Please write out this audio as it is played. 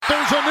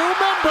there's a new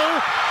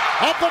member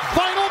of the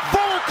Final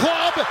Four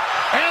Club,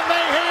 and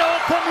they hail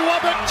from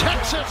Lubbock,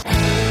 Texas.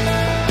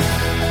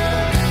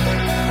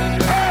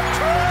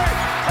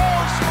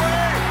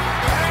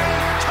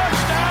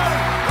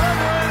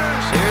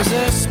 There's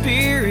a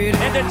spirit,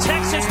 and the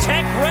Texas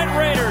Tech Red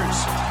Raiders,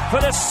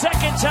 for the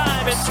second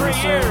time in 3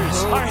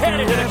 years, are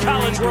headed to the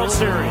College World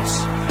Series.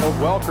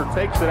 Welker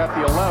takes it at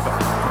the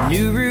 11.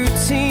 New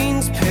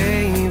routines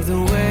pave the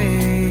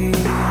way.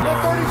 The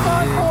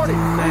 35-40. He's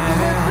in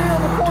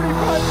midfield. The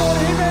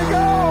 45-40. He may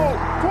go.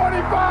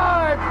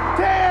 25,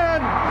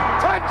 10.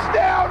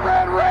 Touchdown,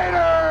 Red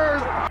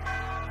Raiders.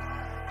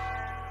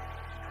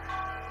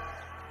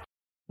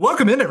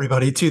 Welcome in,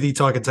 everybody, to the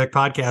Talking Tech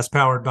podcast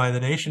powered by The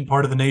Nation,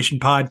 part of the Nation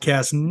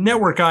Podcast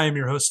Network. I am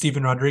your host,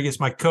 Stephen Rodriguez,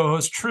 my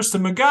co-host,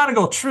 Tristan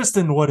McGonigal.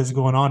 Tristan, what is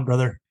going on,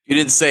 brother? You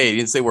didn't say it. You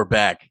didn't say we're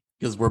back,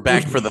 because we're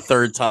back for the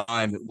third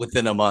time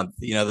within a month.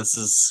 You know, this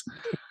is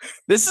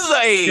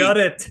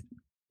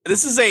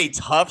a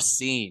tough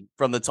scene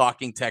from the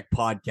Talking Tech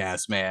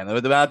podcast, man. The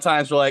amount of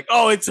times we're like,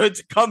 oh, it's a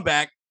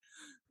comeback.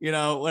 You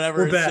know,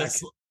 whenever we're back.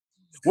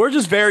 We're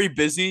just very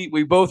busy.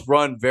 We both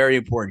run very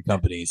important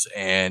companies,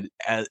 and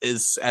as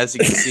you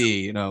can see,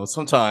 you know,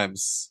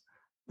 sometimes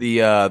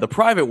the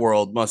private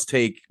world must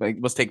take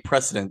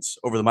precedence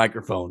over the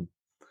microphone.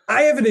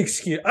 I have an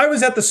excuse. I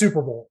was at the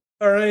Super Bowl.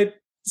 All right,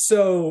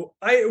 so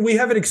we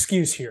have an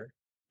excuse here.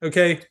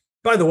 Okay.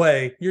 By the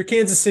way, your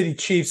Kansas City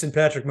Chiefs and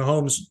Patrick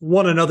Mahomes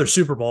won another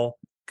Super Bowl.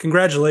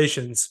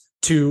 Congratulations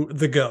to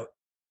the GOAT.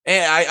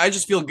 And I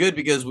just feel good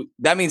because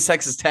that means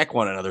Texas Tech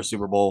won another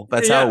Super Bowl.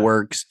 That's how it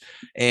works.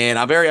 And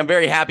I'm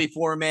very happy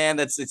for him, man.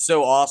 It's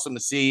so awesome to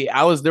see.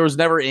 There was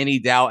never any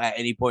doubt at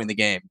any point in the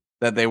game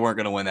that they weren't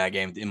going to win that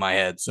game in my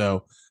head.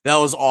 So that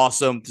was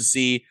awesome to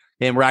see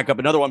him rack up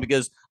another one,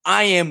 because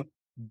I am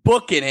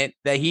booking it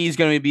that he's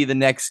going to be the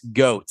next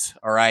GOAT.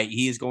 All right.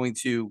 He's going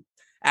to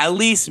at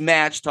least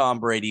match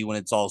Tom Brady when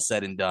it's all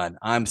said and done.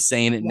 I'm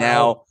saying it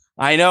now.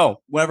 I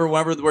know. Whenever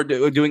we're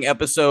doing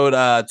episode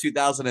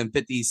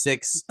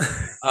 2056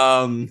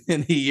 in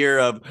the year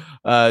of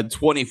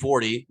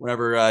 2040,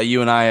 whenever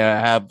you and I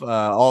have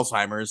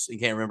Alzheimer's and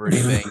can't remember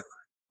anything,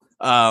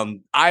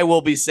 I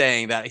will be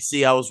saying that.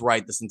 See, I was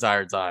right this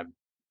entire time.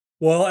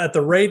 Well, at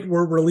the rate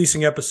we're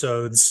releasing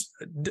episodes,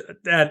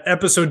 at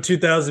episode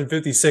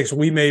 2056,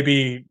 we may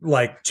be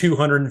like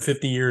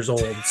 250 years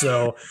old.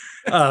 So,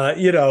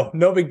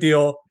 no big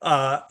deal.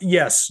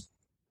 Yes.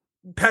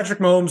 Patrick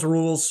Mahomes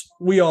rules.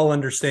 We all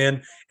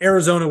understand.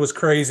 Arizona was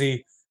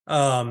crazy.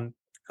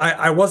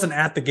 I wasn't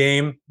at the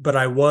game, but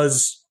I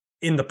was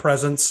in the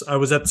presence. I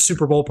was at the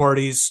Super Bowl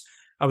parties.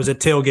 I was at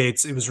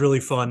tailgates. It was really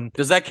fun.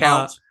 Does that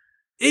count?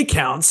 It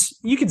counts.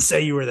 You can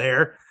say you were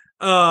there.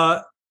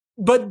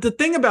 But the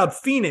thing about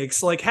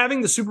Phoenix, like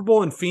having the Super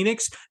Bowl in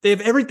Phoenix, they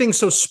have everything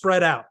so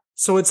spread out.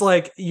 So it's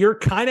like you're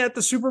kind of at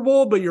the Super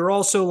Bowl, but you're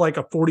also like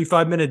a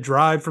 45-minute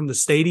drive from the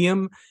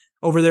stadium.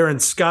 Over there in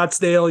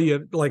Scottsdale, you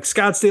have like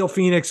Scottsdale,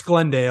 Phoenix,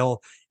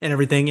 Glendale, and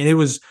everything. And I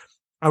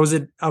was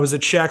at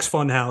Shaq's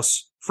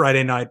Funhouse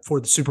Friday night for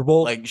the Super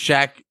Bowl. Like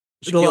Shaq,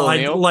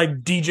 Shaquille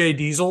like DJ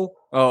Diesel,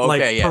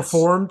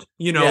 performed.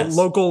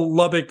 Local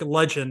Lubbock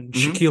legend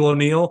Shaquille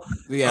O'Neal.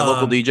 Yeah,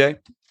 local DJ.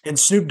 And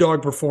Snoop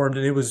Dogg performed,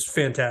 and it was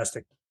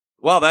fantastic.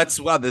 Well,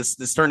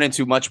 this turned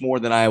into much more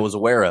than I was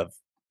aware of.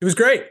 It was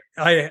great.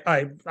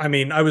 I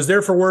mean, I was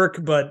there for work,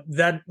 but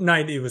that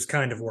night it was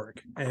kind of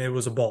work, and it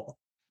was a ball.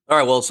 All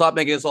right, well, stop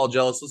making us all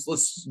jealous.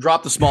 Let's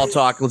drop the small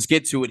talk. Let's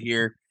get to it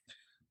here.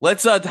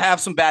 Let's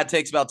have some bad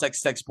takes about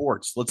Texas Tech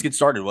sports. Let's get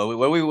started. What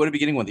are we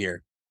beginning with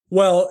here?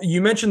 Well,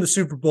 you mentioned the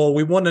Super Bowl.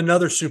 We won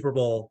another Super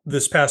Bowl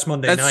this past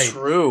Monday night. That's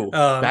true.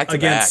 Back to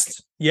back.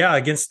 Yeah,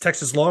 against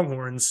Texas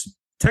Longhorns.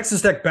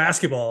 Texas Tech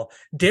basketball,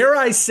 dare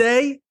I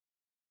say,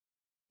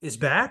 is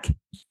back.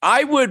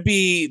 I would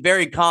be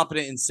very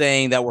confident in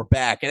saying that we're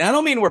back. And I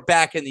don't mean we're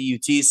back in the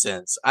UT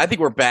sense. I think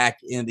we're back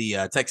in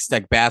the Texas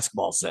Tech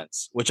basketball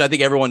sense, which I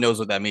think everyone knows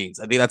what that means.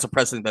 I think that's a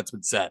precedent that's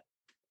been set.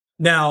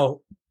 Now,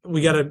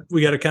 we gotta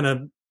kind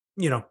of,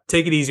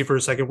 take it easy for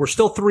a second. We're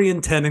still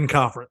 3-10 in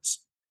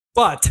conference.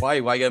 But why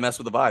you gotta mess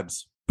with the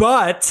vibes?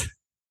 But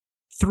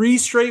 3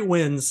 straight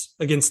wins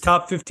against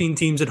top 15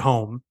 teams at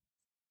home.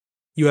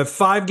 You have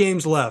 5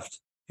 games left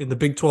in the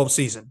Big 12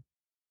 season.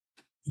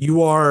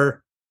 You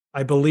are,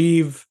 I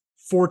believe,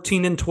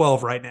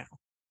 14-12 right now.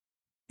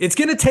 It's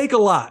going to take a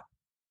lot,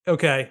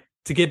 to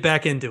get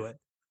back into it.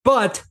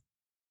 But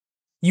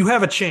you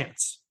have a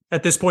chance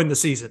at this point in the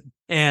season.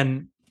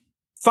 And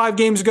 5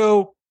 games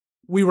ago,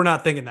 we were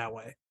not thinking that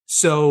way.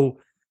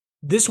 So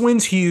this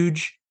win's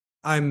huge.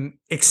 I'm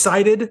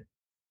excited.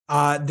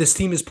 This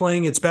team is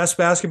playing its best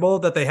basketball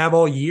that they have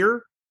all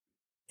year.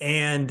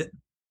 And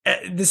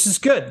this is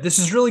good. This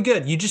is really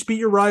good. You just beat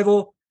your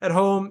rival at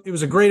home. It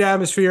was a great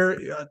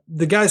atmosphere.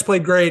 The guys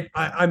played great.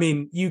 I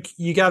mean,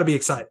 you got to be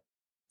excited.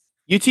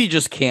 UT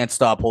just can't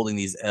stop holding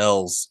these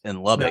L's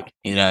in Lubbock.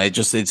 No.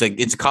 It's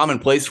a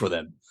commonplace for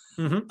them.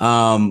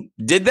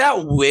 Mm-hmm. Did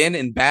that win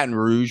in Baton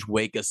Rouge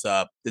wake us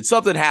up? Did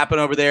something happen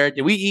over there?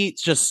 Did we eat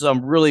just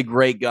some really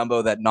great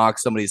gumbo that knocked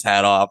somebody's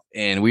hat off,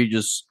 and we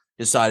just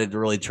decided to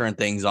really turn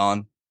things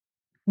on.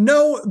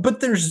 No, but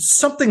there's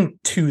something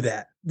to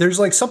that. There's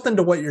like something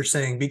to what you're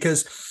saying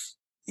because,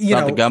 you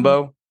know, the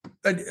gumbo.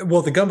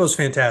 Well, the gumbo's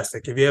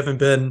fantastic. If you haven't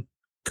been,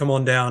 come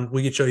on down.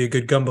 We can show you a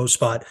good gumbo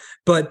spot.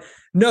 But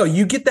no,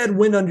 you get that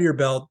win under your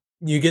belt.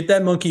 You get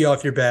that monkey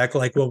off your back,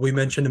 like what we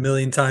mentioned a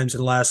million times in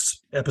the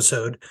last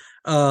episode.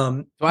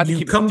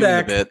 You come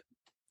back.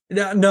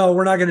 No,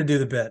 we're not going to do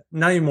the bit.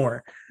 Not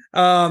anymore.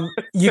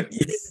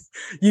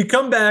 You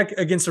come back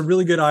against a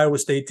really good Iowa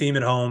State team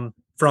at home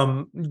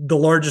from the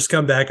largest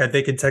comeback, I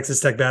think, in Texas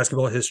Tech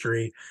basketball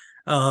history.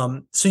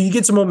 So you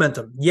get some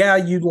momentum. Yeah,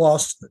 you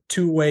lost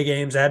 2 away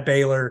games at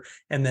Baylor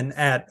and then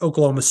at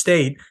Oklahoma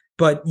State,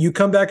 but you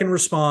come back and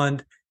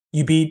respond.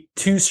 You beat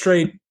 2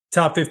 straight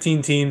top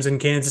 15 teams in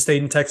Kansas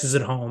State and Texas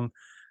at home.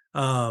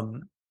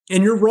 And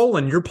you're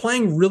rolling. You're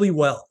playing really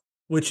well,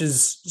 which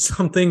is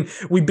something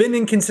we've been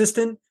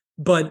inconsistent,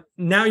 but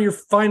now you're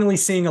finally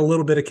seeing a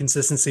little bit of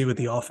consistency with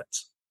the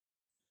offense.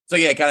 So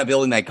yeah, kind of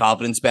building that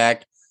confidence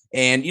back.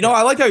 And, you know,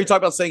 I like how you talk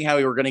about saying how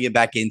we were going to get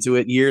back into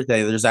it here, that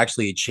there's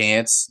actually a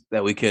chance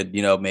that we could,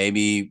 you know,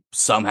 maybe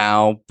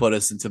somehow put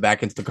us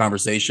back into the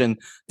conversation.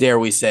 Dare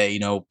we say, you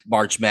know,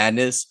 March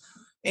Madness.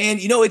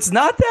 And, you know, it's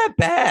not that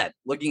bad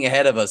looking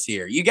ahead of us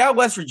here. You got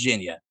West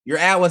Virginia. You're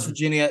at West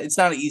Virginia. It's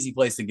not an easy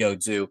place to go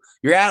to.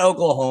 You're at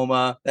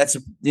Oklahoma. That's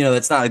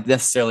not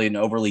necessarily an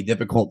overly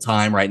difficult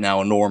time right now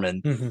in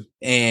Norman. Mm-hmm.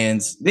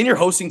 And then you're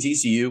hosting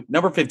TCU,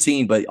 number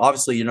 15. But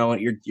obviously, you know,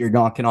 you're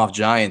knocking off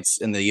giants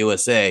in the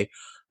USA.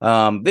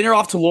 Then you're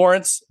off to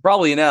Lawrence,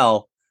 probably an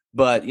L.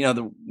 But, you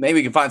know, maybe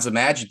we can find some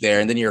magic there.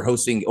 And then you're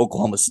hosting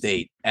Oklahoma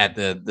State at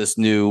this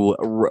new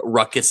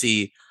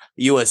ruckusy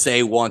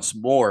USA once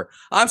more.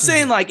 I'm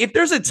saying, like, if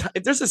there's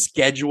a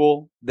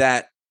schedule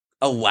that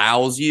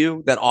allows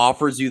you, that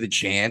offers you the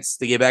chance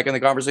to get back in the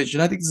conversation,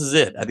 I think this is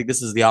it. I think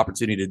this is the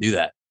opportunity to do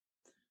that.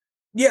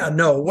 Yeah,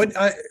 no,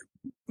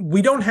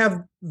 we don't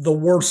have the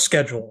worst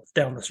schedule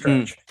down the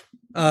stretch.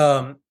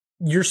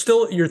 You're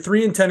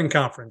 3-10 in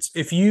conference.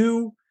 If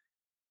you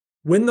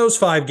win those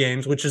 5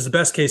 games, which is the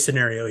best case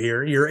scenario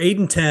here, you're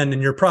 8-10,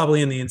 and you're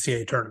probably in the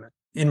NCAA tournament,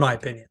 in my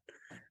opinion.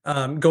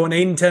 Going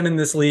 8-10 in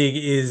this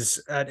league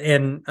is,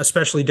 and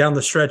especially down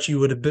the stretch, you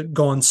would have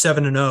gone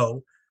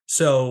 7-0.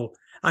 So,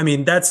 I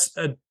mean, that's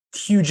a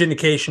huge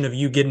indication of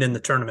you getting in the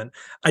tournament.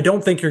 I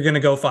don't think you're going to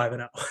go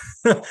 5-0.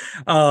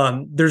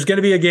 There's going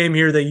to be a game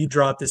here that you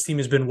drop. This team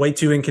has been way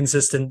too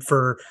inconsistent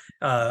for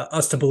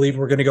us to believe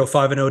we're going to go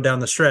 5-0 down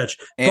the stretch.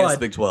 And it's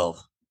Big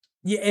 12.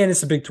 Yeah, and it's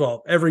the Big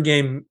 12. Every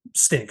game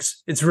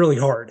stinks. It's really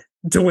hard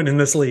to win in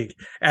this league,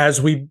 as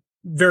we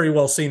very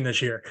well seen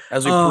this year.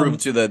 As we proved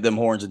to them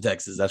Horns in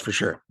Texas, that's for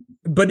sure.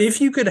 But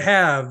if you could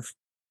have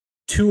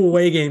 2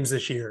 away games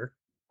this year,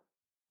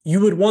 you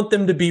would want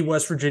them to be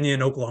West Virginia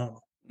and Oklahoma,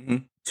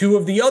 2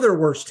 of the other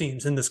worst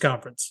teams in this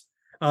conference.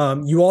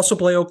 You also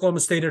play Oklahoma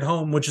State at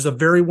home, which is a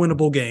very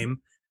winnable game.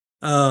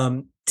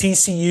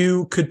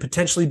 TCU could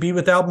potentially be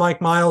without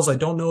Mike Miles. I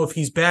don't know if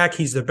he's back.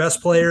 He's their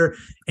best player.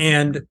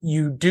 And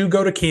you do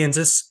go to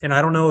Kansas, and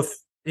I don't know if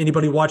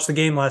anybody watched the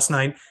game last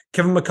night.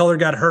 Kevin McCullough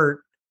got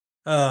hurt.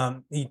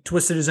 He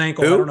twisted his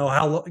ankle. Who? I don't know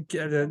how,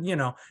 you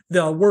know,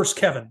 the worst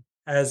Kevin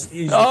as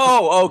he's,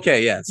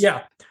 okay. Yes.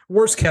 Yeah.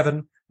 Worst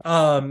Kevin.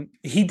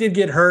 He did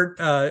get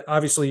hurt.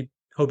 Obviously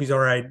hope he's all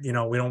right. You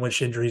know, we don't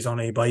wish injuries on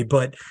anybody,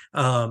 but,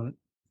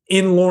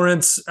 in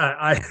Lawrence,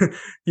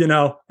 you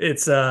know,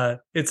 it's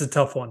a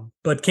tough one,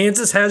 but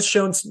Kansas has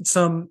shown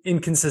some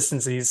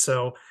inconsistencies.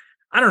 So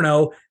I don't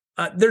know.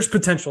 There's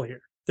potential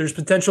here. There's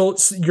potential.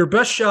 Your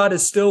best shot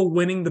is still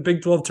winning the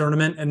Big 12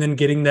 tournament and then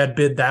getting that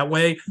bid that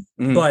way.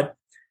 Mm-hmm. But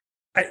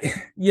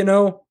you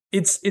know,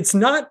 it's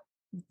not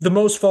the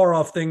most far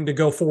off thing to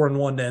go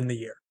 4-1 to end the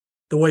year,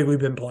 the way we've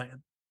been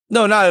playing.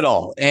 No, not at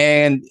all.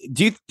 And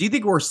do you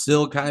think we're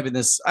still kind of in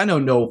this? I know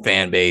no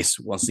fan base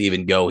wants to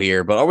even go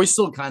here, but are we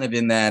still kind of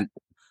in that?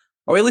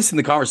 Are we at least in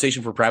the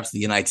conversation for perhaps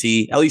the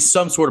NIT? At least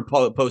some sort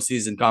of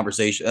postseason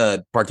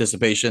conversation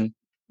participation.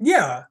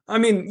 Yeah, I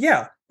mean,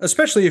 yeah.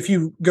 Especially if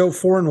you go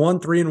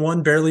 4-1,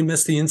 3-1, barely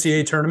miss the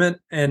NCAA tournament,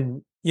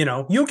 and you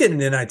know you'll get an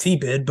NIT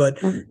bid.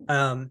 But you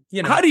know,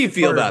 how do you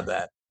feel about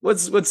that?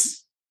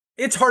 What's?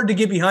 It's hard to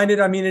get behind it.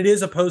 I mean, it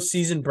is a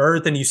postseason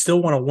berth, and you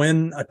still want to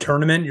win a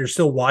tournament. You're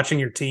still watching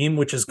your team,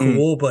 which is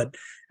cool, but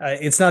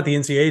it's not the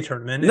NCAA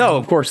tournament. No,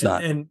 of course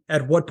not. And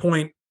at what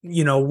point,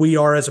 you know, we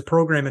are as a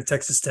program at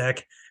Texas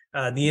Tech,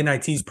 the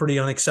NIT is pretty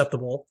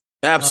unacceptable.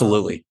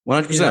 Absolutely.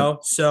 100%. You know,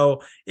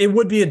 so it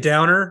would be a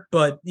downer,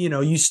 but you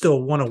know, you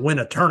still want to win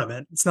a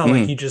tournament. It's not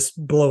like you just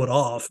blow it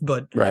off,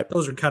 but right.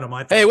 Those are kind of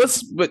my thoughts.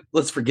 Hey,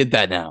 let's forget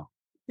that now.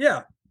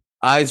 Yeah.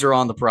 Eyes are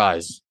on the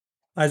prize.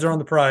 Eyes are on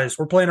the prize.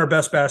 We're playing our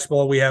best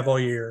basketball we have all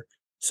year.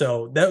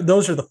 So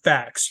those are the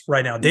facts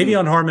right now.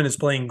 Davion Harmon is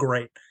playing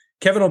great.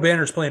 Kevin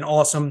O'Banner is playing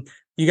awesome.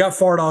 You got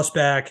Fardos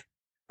back.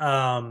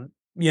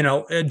 You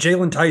know,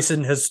 Jalen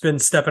Tyson has been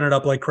stepping it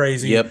up like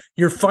crazy. Yep.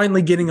 You're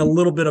finally getting a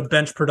little bit of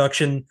bench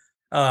production.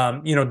 You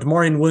know,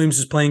 Damarian Williams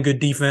is playing good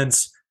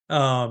defense.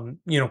 You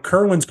know,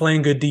 Kerwin's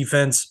playing good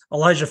defense.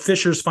 Elijah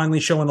Fisher's finally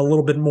showing a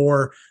little bit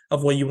more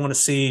of what you want to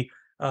see.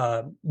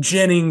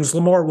 Jennings,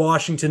 Lamar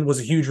Washington was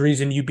a huge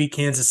reason you beat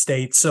Kansas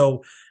State.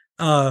 So,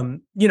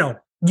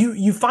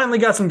 you finally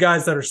got some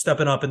guys that are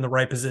stepping up in the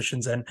right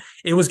positions, and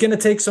it was going to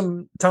take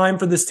some time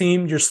for this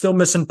team. You're still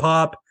missing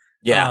Pop.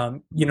 Yeah.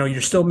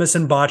 You're still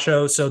missing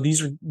Bacho. So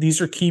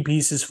these are key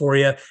pieces for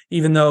you,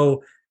 even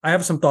though I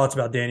have some thoughts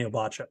about Daniel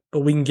Bacho,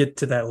 but we can get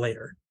to that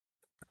later.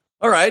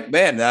 All right,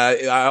 man.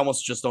 I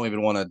almost just don't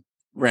even want to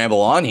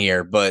ramble on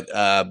here, but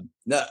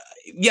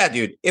yeah,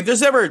 dude, if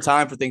there's ever a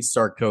time for things to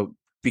start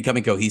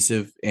becoming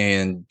cohesive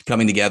and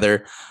coming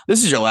together,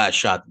 this is your last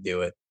shot to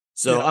do it.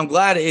 So yeah. I'm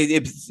glad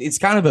it's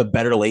kind of a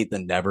better late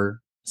than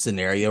never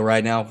scenario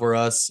right now for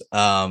us.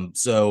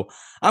 So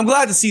I'm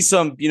glad to see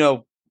some,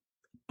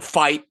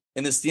 fight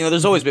in this.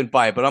 There's always been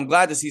fight, but I'm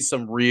glad to see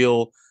some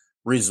real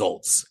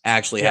results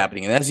actually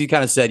happening. And as you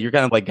kind of said, you're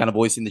kind of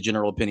voicing the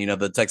general opinion of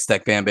the Texas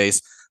Tech fan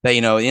base that,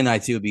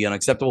 NIT would be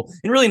unacceptable,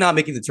 and really not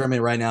making the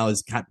tournament right now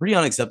is pretty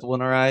unacceptable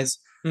in our eyes.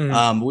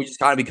 Mm-hmm. We just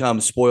kind of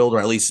become spoiled, or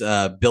at least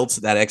built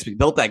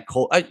that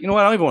culture. You know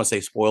what? I don't even want to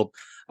say spoiled.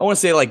 I want to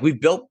say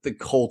we've built the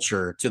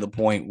culture to the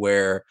point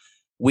where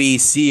we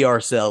see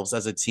ourselves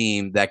as a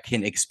team that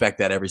can expect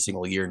that every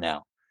single year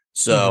now.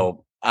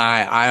 So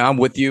I'm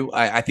with you.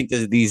 I think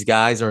that these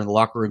guys are in the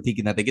locker room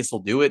thinking that they can still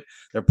do it.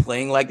 They're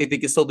playing like they think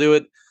they can still do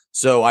it.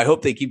 So I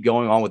hope they keep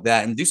going on with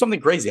that and do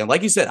something crazy. And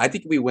like you said, I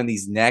think if we win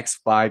these next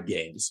 5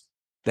 games,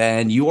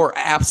 then you are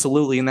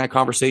absolutely in that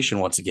conversation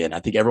once again. I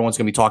think everyone's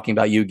going to be talking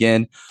about you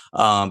again,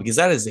 because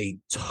that is a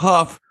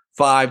tough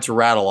 5 to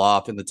rattle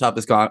off in the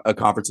toughest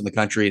conference in the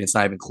country, and it's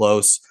not even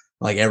close.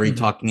 Every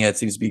talking head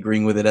seems to be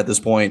agreeing with it at this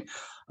point.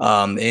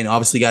 And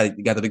obviously got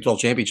the Big 12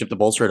 championship to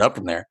bolster it up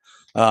from there.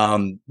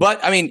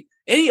 But I mean,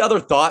 any other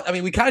thought? I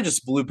mean, we kind of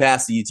just blew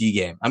past the UT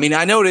game. I mean,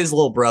 I know it is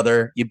little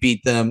brother. You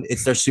beat them.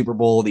 It's their Super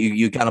Bowl.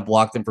 You kind of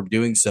blocked them from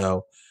doing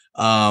so.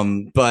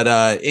 But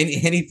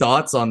any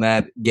thoughts on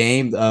that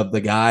game of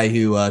the guy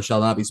who shall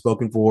not be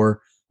spoken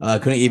for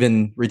couldn't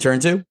even return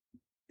to?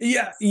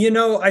 Yeah,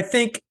 I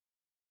think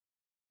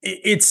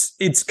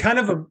it's kind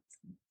of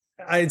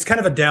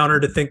a downer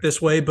to think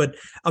this way, but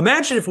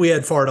imagine if we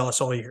had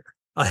Fardaws all year.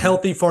 A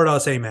healthy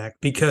Fardaws Aimaq,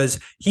 because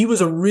he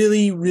was a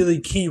really, really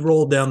key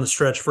role down the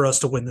stretch for us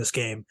to win this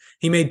game.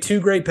 He made 2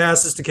 great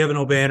passes to Kevin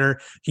O'Banner.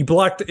 He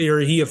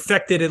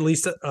affected at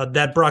least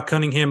that Brock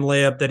Cunningham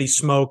layup that he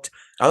smoked.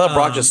 I thought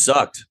Brock just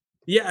sucked.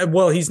 Yeah,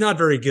 well, he's not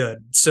very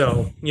good.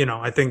 So,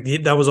 I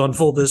think that was on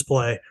full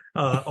display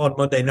on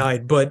Monday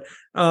night. But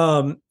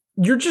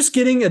you're just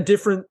getting a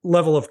different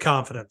level of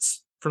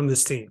confidence from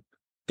this team.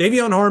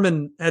 Davion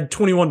Harmon had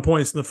 21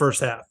 points in the first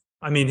half.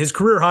 I mean, his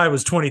career high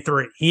was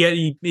 23.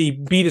 He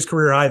beat his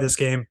career high this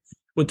game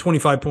with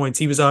 25 points.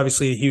 He was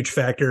obviously a huge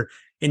factor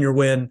in your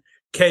win.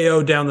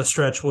 KO down the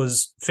stretch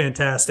was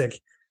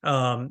fantastic.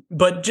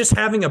 But just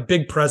having a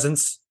big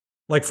presence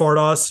like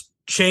Fardaws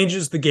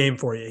changes the game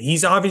for you.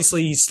 He's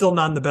still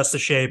not in the best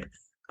of shape.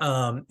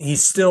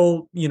 He's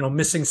still,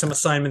 missing some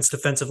assignments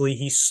defensively.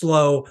 He's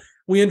slow.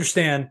 We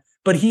understand.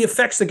 But he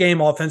affects the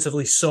game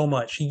offensively so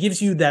much. He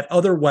gives you that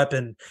other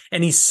weapon,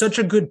 and he's such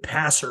a good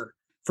passer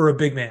for a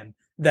big man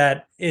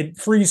that it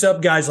frees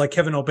up guys like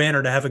Kevin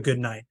O'Banner to have a good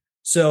night.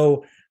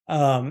 So,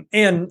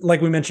 and like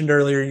we mentioned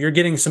earlier, you're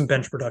getting some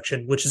bench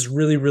production, which is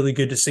really, really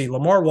good to see.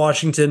 Lamar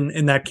Washington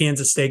in that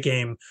Kansas State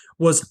game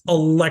was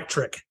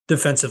electric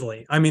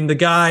defensively. I mean, the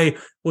guy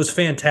was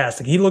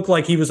fantastic. He looked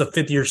like he was a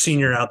 5th-year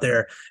senior out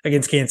there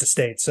against Kansas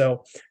State.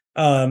 So,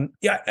 I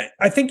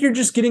think you're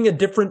just getting a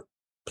different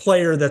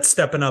player that's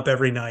stepping up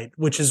every night,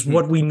 which is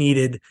what we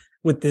needed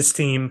with this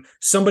team.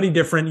 Somebody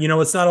different.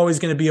 It's not always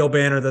going to be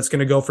O'Banner that's going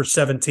to go for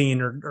 17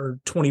 or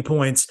 20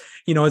 points.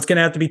 It's going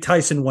to have to be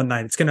Tyson one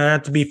night. It's going to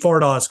have to be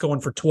Fardaws going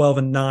for 12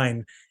 and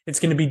 9. It's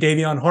going to be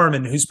Davion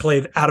Harmon, who's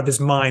played out of his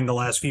mind the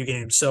last few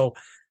games. So,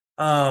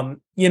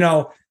 I'm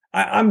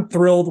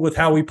thrilled with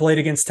how we played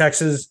against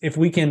Texas. If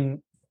we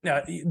can,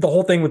 the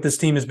whole thing with this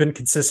team has been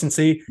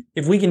consistency.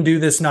 If we can do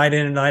this night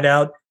in and night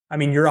out, I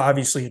mean, you're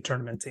obviously a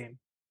tournament team.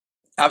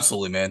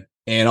 Absolutely, man.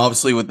 And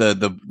obviously with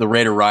the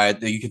Raider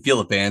riot, you could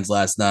feel the fans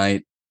last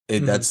night.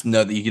 That's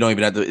no, you don't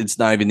even have to. It's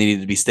not even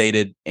needed to be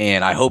stated.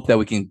 And I hope that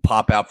we can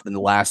pop out for the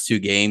last 2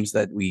 games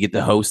that we get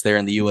to host there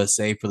in the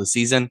USA for the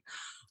season,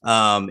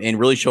 and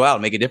really show out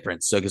and make a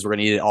difference. So because we're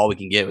gonna need it all we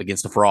can get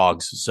against the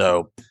Frogs.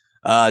 So,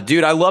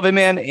 dude, I love it,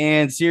 man.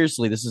 And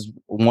seriously, this is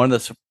one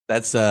of the.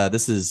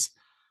 This is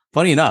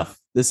funny enough.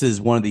 This is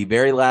one of the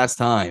very last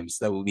times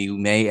that we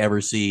may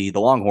ever see the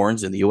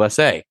Longhorns in the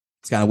USA.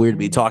 It's kind of weird to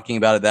be talking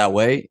about it that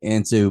way,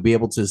 and to be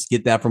able to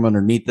get that from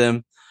underneath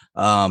them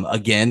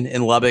again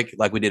in Lubbock,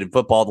 like we did in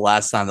football the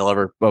last time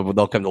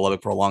they'll come to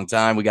Lubbock for a long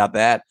time. We got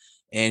that,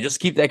 and just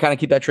keep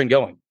that trend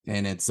going.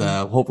 And it's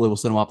hopefully we'll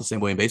send them off the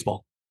same way in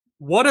baseball.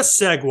 What a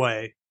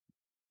segue!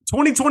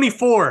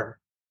 2024,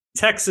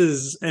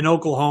 Texas and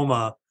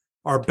Oklahoma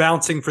are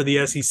bouncing for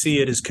the SEC.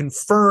 It is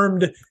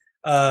confirmed.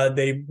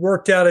 They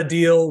worked out a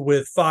deal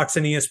with Fox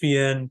and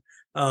ESPN.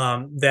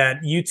 That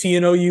UT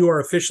and OU are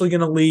officially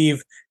going to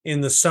leave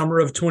in the summer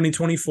of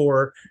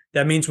 2024.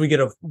 That means we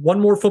get one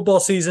more football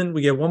season.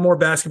 We get one more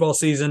basketball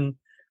season.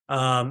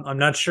 I'm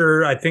not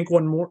sure. I think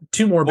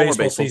two more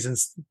baseball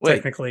seasons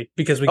technically,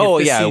 because we get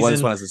this season,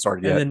 this one hasn't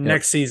started yet. And then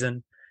next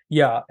season,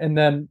 and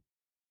then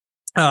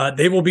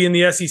they will be in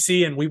the SEC,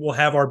 and we will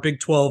have our Big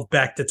 12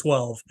 back to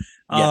 12,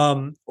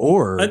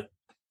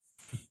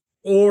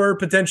 or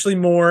potentially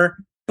more.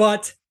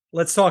 But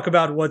let's talk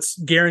about what's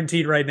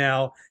guaranteed right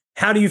now.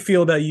 How do you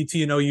feel about UT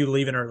and OU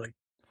leaving early?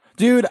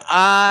 Dude,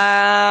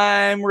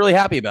 I'm really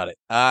happy about it.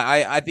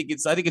 I think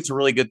it's a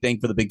really good thing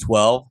for the Big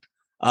 12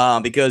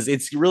 because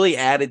it's really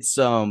added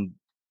some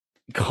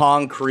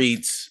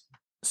concrete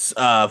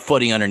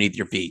footing underneath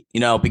your feet,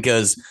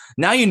 because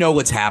now you know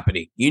what's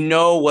happening. You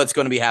know what's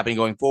going to be happening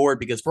going forward,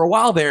 because for a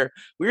while there,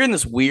 we were in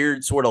this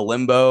weird sort of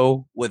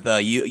limbo with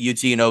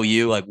UT and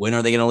OU. Like, when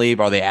are they going to leave?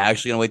 Are they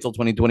actually going to wait till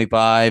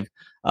 2025? Is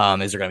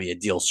there going to be a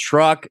deal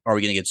struck? Are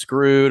we going to get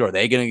screwed? Are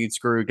they going to get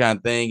screwed, kind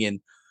of thing? And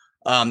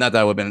not that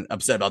I would have been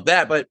upset about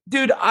that, but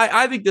dude,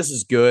 I think this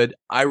is good.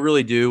 I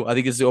really do. I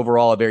think this is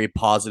overall a very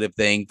positive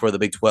thing for the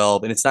Big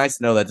 12. And it's nice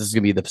to know that this is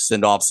going to be the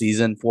send-off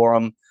season for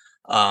them.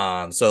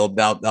 So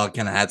that'll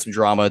kind of add some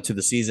drama to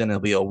the season. It'll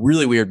be a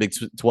really weird Big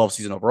 12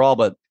 season overall,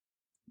 but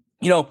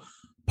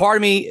part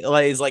of me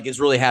is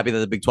really happy that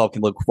the Big 12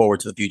 can look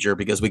forward to the future,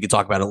 because we could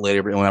talk about it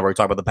later whenever we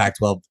talk about the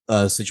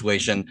Pac-12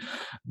 situation.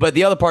 But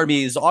the other part of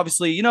me is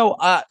obviously,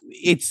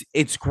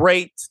 it's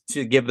great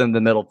to give them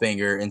the middle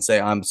finger and say,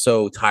 I'm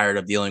so tired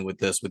of dealing with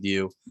this with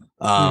you.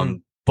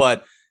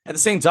 But at the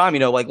same time,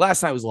 like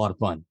last night was a lot of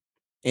fun,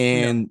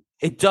 and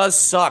it does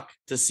suck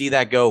to see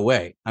that go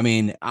away. I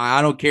mean,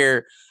 I don't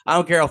care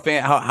how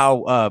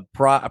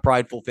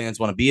prideful fans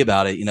want to be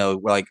about it.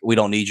 Like, we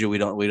don't need you. We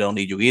don't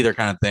need you either,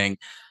 kind of thing.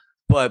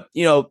 But,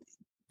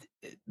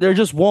 there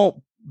just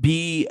won't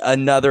be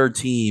another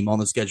team on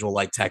the schedule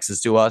like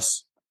Texas to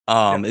us.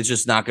 It's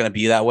just not going to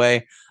be that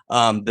way.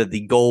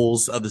 The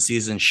goals of the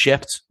season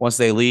shift once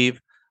they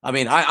leave. I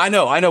mean, I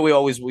know we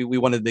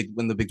wanted to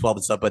win the Big 12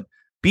 and stuff, but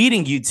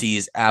beating UT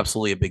is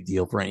absolutely a big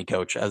deal for any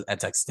coach at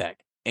Texas Tech.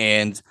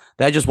 And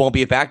that just won't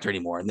be a factor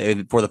anymore,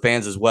 and for the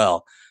fans as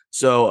well.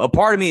 So a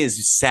part of me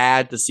is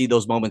sad to see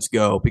those moments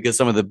go, because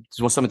some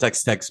of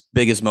Texas Tech's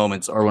biggest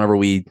moments are whenever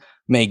we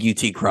make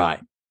UT cry.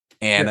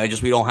 And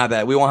we won't have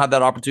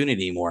that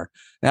opportunity anymore.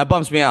 And that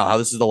bumps me out, how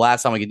this is the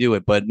last time we can do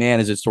it. But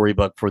man, is it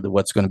storybook for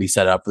what's going to be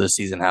set up for this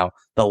season, how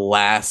the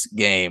last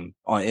game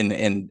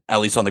in at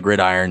least on the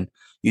gridiron,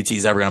 UT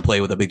is ever going to play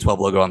with a Big 12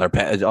 logo on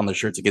their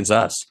shirts against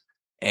us.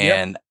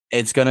 And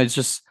it's going to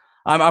just,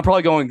 I'm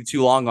probably going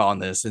too long on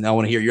this, and I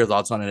want to hear your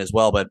thoughts on it as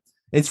well, but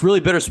it's really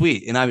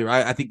bittersweet. And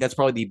I think that's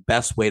probably the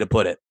best way to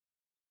put it.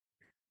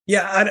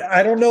 Yeah.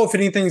 I don't know if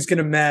anything's going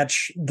to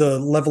match the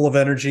level of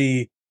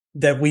energy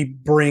that we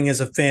bring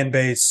as a fan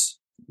base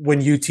when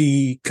UT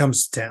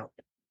comes to town.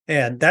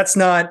 And that's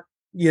not,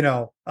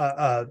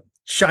 a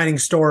shining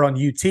star on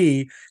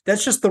UT.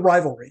 That's just the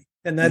rivalry.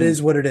 And that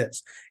is what it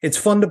is. It's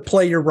fun to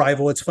play your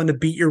rival. It's fun to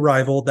beat your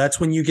rival. That's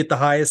when you get the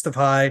highest of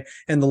high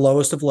and the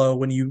lowest of low,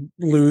 when you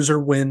lose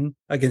or win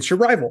against your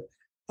rival.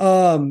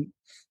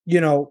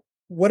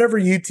 Whatever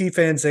UT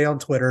fans say on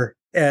Twitter,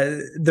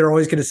 they're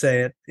always going to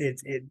say it.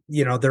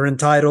 They're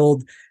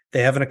entitled.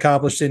 They haven't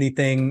accomplished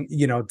anything,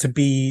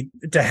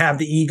 to have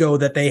the ego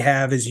that they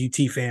have as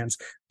UT fans.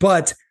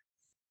 But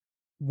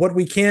what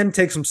we can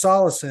take some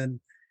solace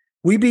in,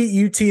 we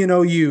beat UT and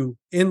OU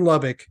in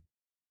Lubbock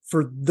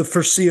for the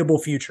foreseeable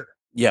future.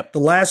 Yep. The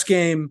last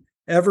game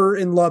ever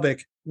in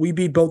Lubbock, we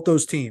beat both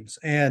those teams.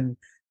 And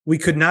we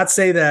could not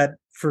say that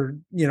for,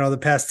 the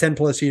past 10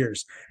 plus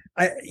years.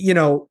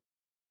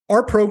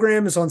 Our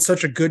program is on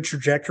such a good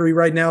trajectory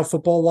right now,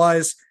 football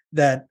wise,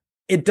 that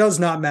it does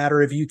not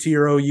matter if UT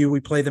or OU, we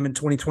play them in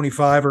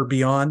 2025 or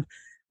beyond.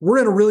 We're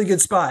in a really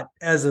good spot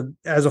as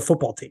a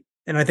football team.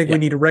 And I think we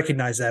need to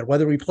recognize that,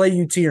 whether we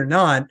play UT or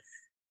not,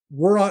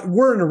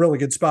 we're in a really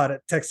good spot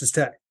at Texas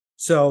Tech.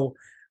 So,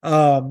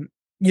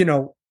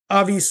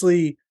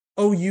 obviously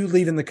OU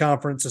leaving the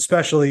conference,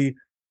 especially,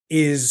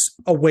 is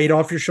a weight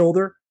off your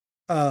shoulder.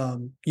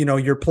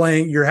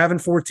 You're having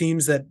four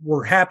teams that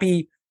we're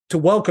happy to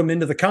welcome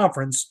into the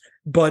conference,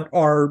 but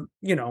are,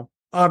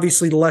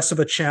 obviously less of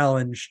a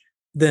challenge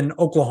than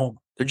Oklahoma.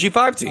 They're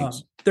G5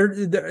 teams. They're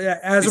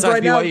as of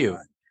right BYU.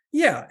 now.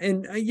 Yeah.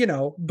 And,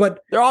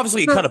 but they're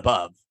obviously a cut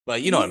above,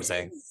 but you know what I'm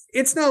saying?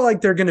 It's not like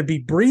they're going to be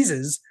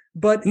breezes,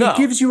 but it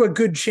gives you a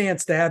good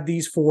chance to have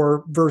these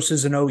four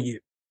versus an OU.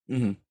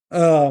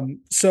 Mm-hmm.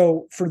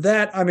 So for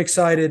that, I'm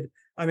excited.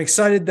 I'm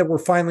excited that we're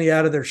finally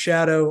out of their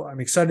shadow.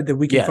 I'm excited that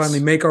we can finally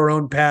make our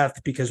own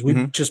path, because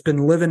we've just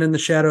been living in the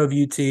shadow of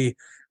UT.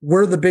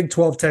 We're the Big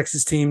 12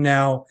 Texas team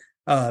now.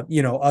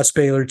 Us,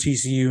 Baylor,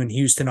 TCU, and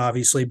Houston,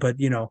 obviously, but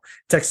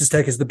Texas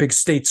Tech is the big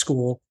state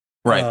school,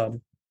 right? Of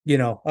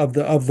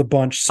the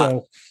bunch.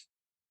 So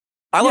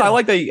I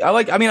like that. I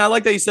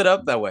like that you set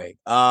up that way.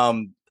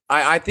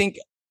 I think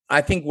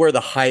where the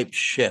hype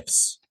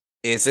shifts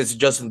is it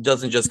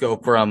doesn't just go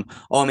from,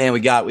 oh man, we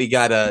got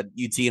a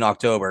UT in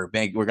October,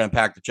 we're going to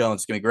pack the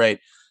Jones, it's going to be great.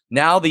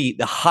 Now the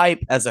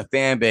hype as a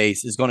fan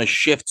base is going to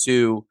shift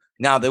to,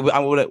 now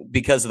that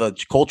because of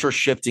the culture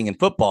shifting in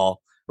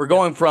football, we're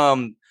going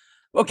from,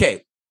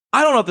 okay,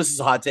 I don't know if this is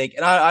a hot take,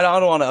 and I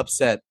don't want to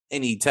upset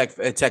any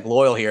tech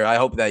loyal here. I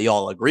hope that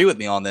y'all agree with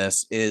me on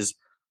this. Is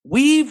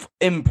we've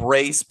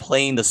embraced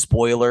playing the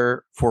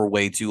spoiler for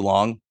way too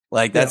long.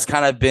 Like that's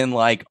kind of been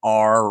like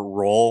our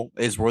role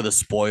is we're the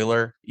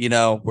spoiler,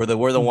 we're the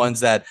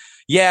ones that,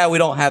 we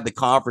don't have the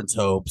conference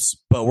hopes,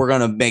 but we're going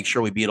to make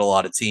sure we beat a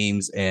lot of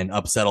teams and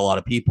upset a lot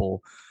of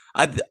people.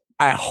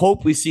 I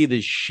hope we see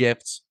this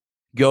shift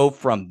go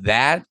from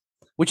that,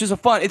 which is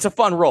it's a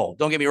fun role.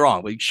 Don't get me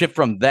wrong. We shift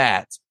from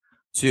that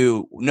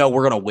to, no,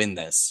 we're going to win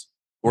this.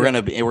 We're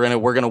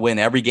gonna win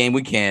every game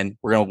we can.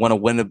 We're gonna want to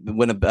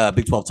win a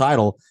Big 12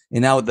 title,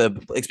 and now with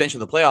the expansion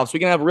of the playoffs, we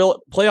can have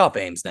real playoff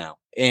aims now,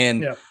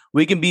 and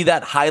we can be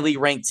that highly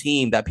ranked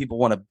team that people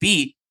want to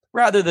beat,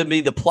 rather than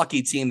be the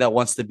plucky team that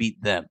wants to beat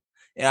them.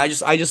 And I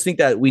just think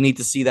that we need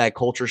to see that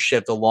culture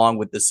shift along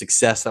with the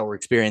success that we're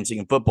experiencing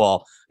in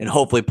football, and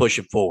hopefully push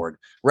it forward,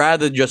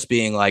 rather than just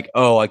being like,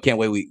 oh, I can't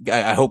wait.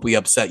 I hope we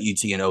upset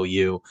UT and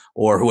OU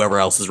or whoever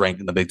else is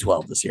ranked in the Big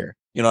 12 this year.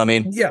 You know what I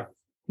mean? Yeah.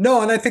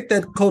 No, and I think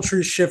that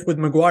culture shift with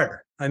McGuire.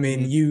 I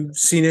mean, you've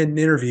seen it in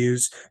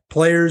interviews.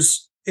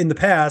 Players in the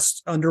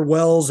past under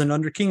Wells and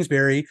under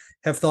Kingsbury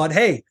have thought,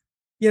 hey,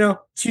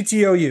 it's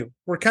UTOU.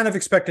 We're kind of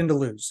expecting to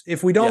lose.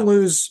 If we don't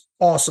lose,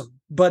 awesome.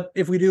 But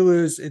if we do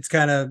lose, it's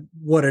kind of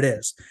what it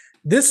is.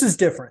 This is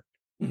different.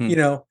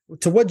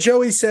 To what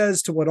Joey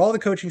says, to what all the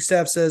coaching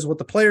staff says, what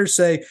the players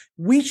say,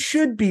 we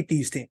should beat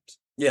these teams.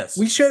 Yes.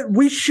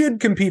 We should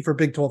compete for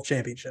Big 12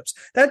 championships.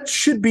 That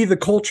should be the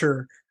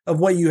culture of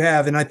what you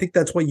have, and I think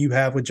that's what you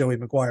have with Joey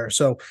McGuire.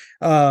 So,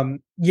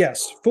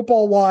 yes,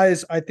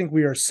 football-wise, I think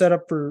we are set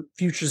up for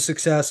future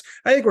success.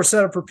 I think we're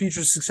set up for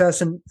future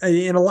success in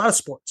a lot of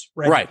sports,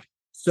 right? Right.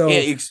 So,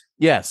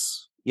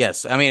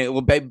 yes. I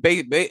mean,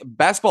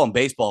 basketball and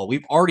baseball,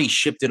 we've already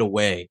shifted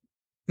away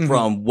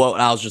from what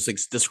I was just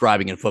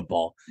describing in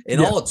football, and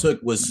all it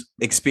took was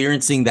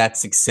experiencing that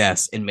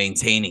success and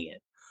maintaining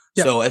it.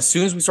 Yeah. So, as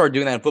soon as we started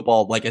doing that in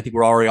football, I think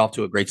we're already off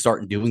to a great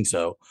start in doing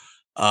so.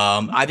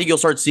 I think you'll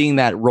start seeing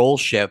that role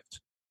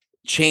shift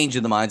change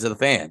in the minds of the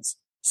fans.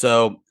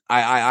 So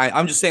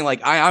I'm just saying,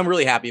 I'm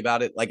really happy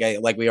about it.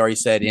 Like we already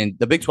said, and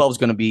the Big 12 is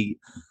going to be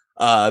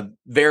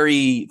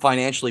very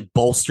financially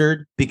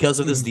bolstered because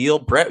of this deal.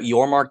 Brett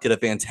Yormark did a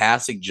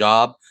fantastic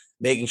job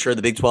making sure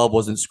the Big 12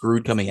 wasn't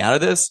screwed coming out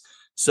of this.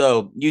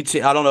 So UT,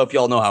 I don't know if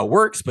y'all know how it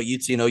works, but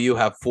UT and OU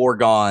have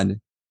foregone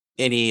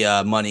any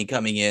money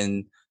coming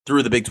in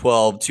through the Big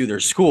 12 to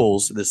their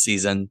schools this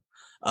season.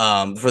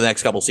 For the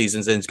next couple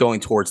seasons, and it's going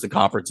towards the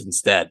conference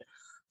instead.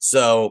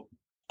 So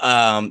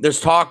there's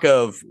talk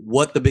of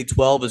what the Big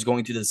 12 is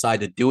going to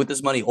decide to do with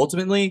this money.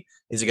 Ultimately,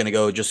 is it going to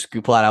go just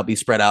flat out be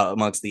spread out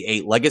amongst the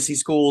 8 legacy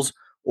schools,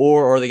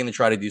 or are they going to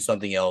try to do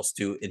something else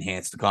to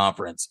enhance the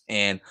conference?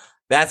 And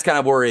that's kind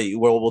of where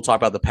we'll talk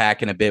about the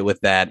Pac in a bit with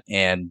that.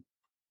 And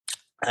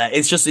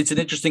it's an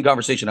interesting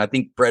conversation. I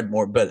think Brett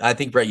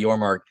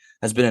Yormark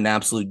has been an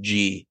absolute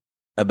G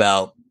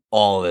about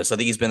all of this. I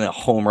think he's been a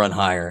home run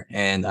hire,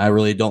 and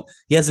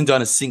he hasn't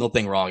done a single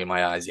thing wrong in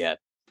my eyes yet.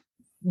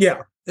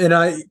 Yeah.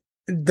 And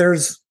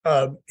there's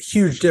a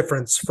huge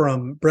difference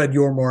from Brett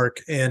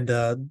Yormark and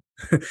the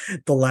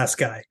last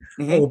guy,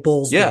 Old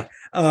Bulls. Yeah.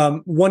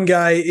 One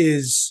guy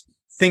is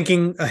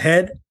thinking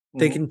ahead,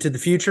 thinking to the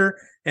future,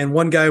 and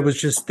one guy was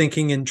just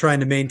thinking and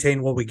trying to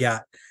maintain what we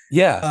got.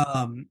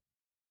 Yeah.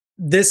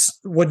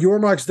 What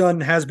Yormark's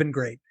done has been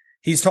great.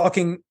 He's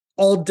talking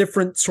all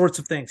different sorts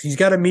of things. He's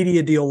got a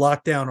media deal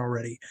locked down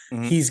already.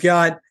 He's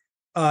got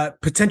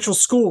potential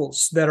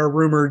schools that are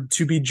rumored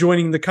to be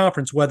joining the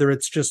conference, whether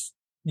it's just,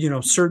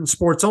 certain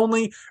sports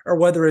only or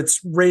whether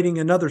it's rating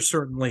another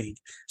certain league.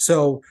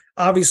 So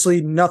obviously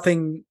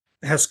nothing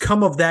has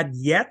come of that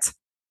yet.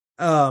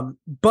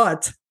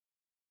 But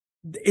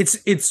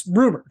it's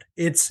rumored.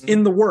 It's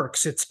in the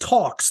works. It's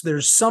talks.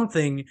 There's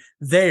something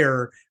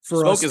there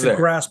for us to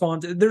grasp on.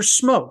 There's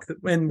smoke,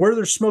 and where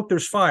there's smoke,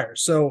 there's fire.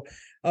 So,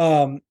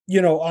 I'm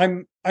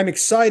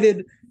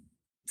excited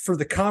for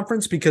the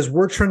conference because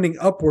we're trending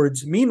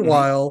upwards.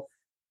 Meanwhile,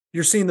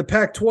 you're seeing the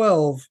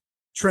Pac-12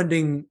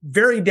 trending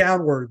very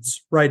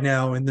downwards right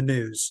now in the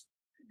news.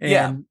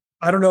 And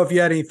I don't know if you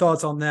had any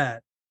thoughts on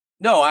that.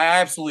 No, I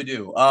absolutely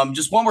do.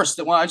 Just one more.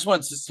 I just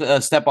wanted to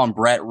step on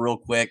Brett real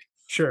quick.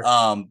 Sure.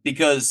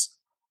 Because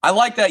I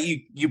like that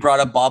you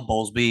brought up Bob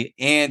Bowlesby,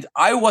 and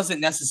I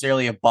wasn't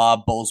necessarily a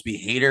Bob Bowlesby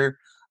hater.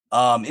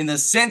 In the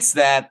sense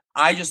that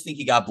I just think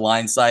he got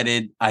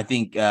blindsided. I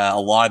think a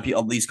lot of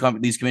people, these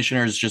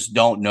commissioners just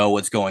don't know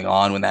what's going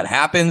on when that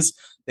happens.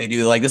 They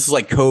do this is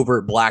like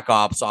covert black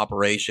ops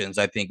operations.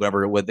 I think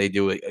what they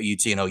do at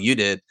UT and OU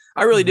did.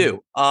 I really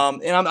do.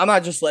 And I'm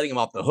not just letting him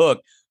off the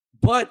hook,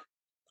 but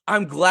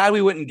I'm glad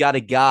we went and got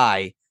a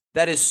guy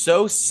that is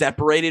so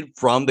separated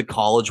from the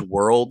college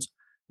world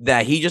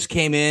that he just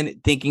came in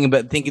thinking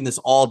this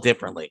all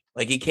differently.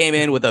 Like he came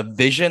in with a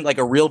vision, like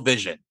a real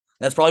vision.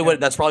 That's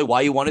probably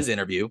why you won his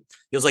interview.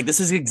 He was like, this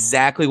is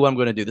exactly what I'm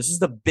going to do. This is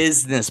the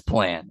business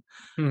plan.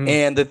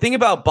 And the thing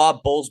about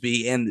Bob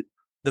Bowlesby and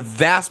the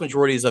vast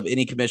majorities of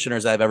any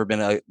commissioners that have ever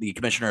been the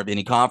commissioner of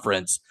any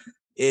conference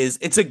is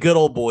it's a good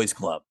old boys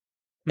club.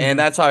 And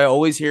that's how I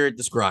always hear it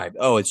described.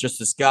 Oh, it's just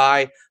this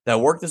guy that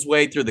worked his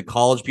way through the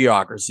college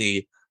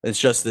bureaucracy. It's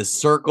just this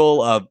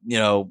circle of,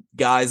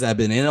 guys that have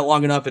been in it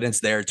long enough and it's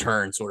their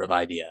turn sort of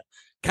idea.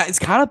 It's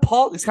kind of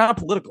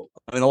political.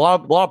 I mean, a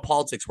lot of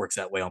politics works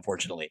that way,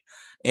 unfortunately.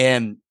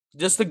 And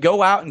just to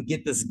go out and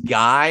get this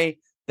guy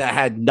that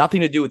had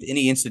nothing to do with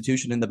any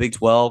institution in the Big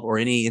 12 or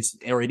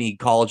any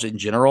college in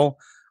general,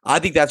 I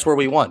think that's where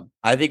we won.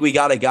 I think we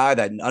got a guy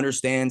that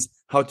understands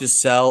how to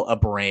sell a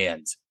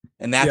brand.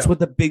 And that's what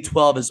the Big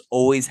 12 has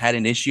always had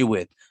an issue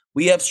with.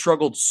 We have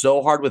struggled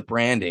so hard with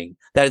branding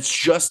that it's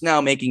just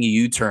now making a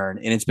U-turn,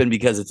 and it's been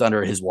because it's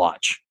under his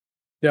watch.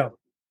 Yeah.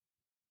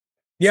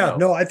 Yeah,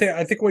 no, I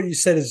think what you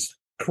said is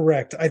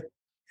correct.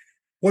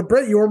 What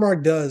Brett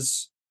Yormark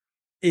does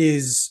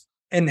is,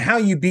 and how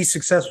you be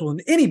successful in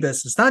any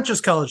business, not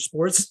just college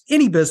sports,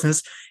 any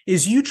business,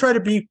 is you try to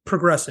be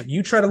progressive.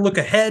 You try to look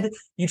ahead.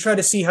 You try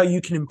to see how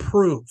you can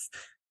improve.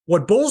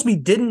 What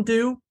Bowlesby didn't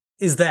do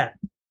is that.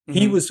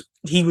 He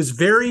was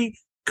very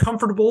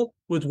comfortable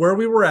with where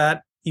we were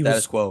at. He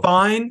was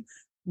fine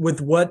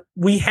with what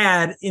we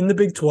had in the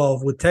Big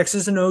 12 with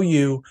Texas and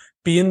OU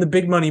being the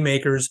big money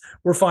makers.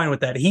 We're fine with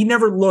that. He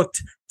never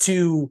looked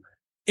to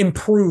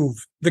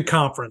improve the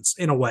conference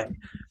in a way.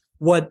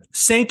 What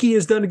Sankey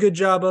has done a good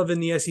job of in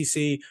the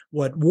SEC,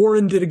 what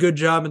Warren did a good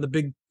job in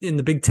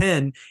the Big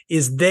 10,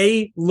 is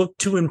they look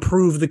to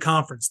improve the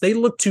conference. They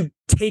look to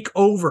take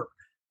over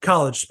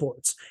college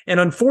sports. And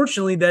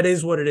unfortunately, that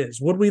is what it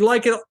is. Would we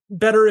like it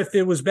better if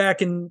it was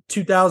back in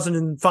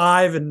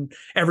 2005 and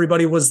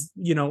everybody was,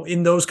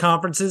 in those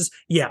conferences?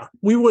 Yeah,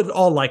 we would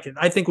all like it.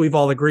 I think we've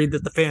all agreed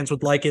that the fans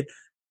would like it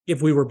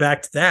if we were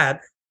back to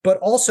that. But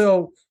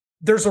also,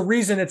 there's a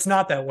reason it's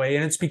not that way.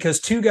 And it's because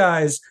two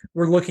guys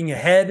were looking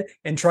ahead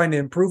and trying to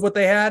improve what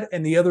they had,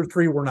 and the other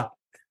three were not.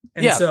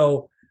 And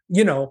so,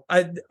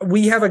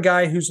 we have a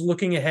guy who's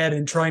looking ahead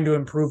and trying to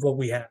improve what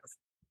we have.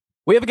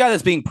 We have a guy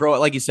that's being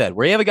like you said,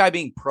 we have a guy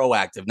being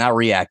proactive, not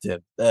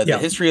reactive. The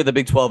history of the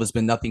Big 12 has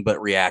been nothing but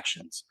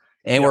reactions.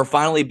 And we're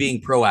finally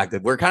being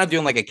proactive. We're kind of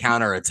doing like a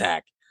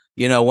counterattack.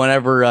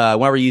 Whenever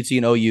UT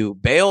and OU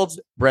bailed,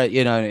 Brett,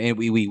 and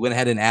we went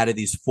ahead and added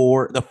these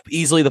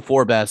easily the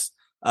four best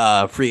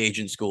free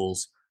agent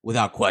schools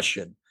without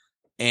question.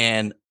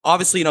 And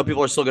obviously,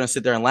 people are still going to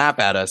sit there and laugh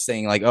at us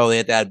saying like, oh, they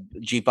had to add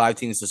G5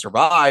 teams to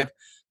survive.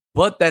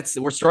 But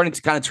we're starting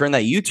to kind of turn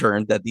that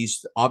U-turn that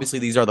these are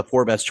the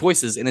four best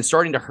choices, and it's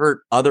starting to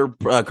hurt other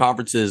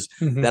conferences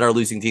that are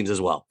losing teams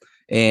as well.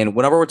 And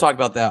whenever we're talking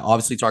about that,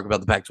 obviously talk about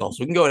the Pac-12. So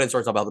we can go ahead and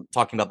start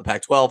talking about the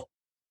Pac-12.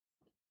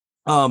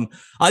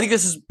 I think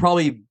this is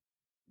probably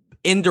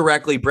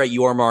indirectly Brett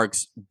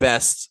Yormark's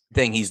best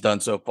thing he's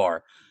done so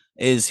far.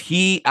 Is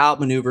he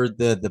outmaneuvered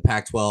the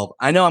Pac-12?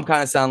 I know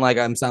I'm sounding like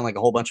a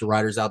whole bunch of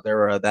writers out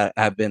there that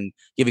have been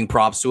giving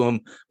props to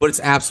him, but it's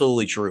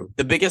absolutely true.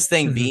 The biggest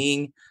thing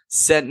being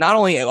said, not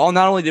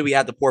only did we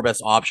add the four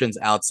best options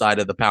outside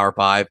of the Power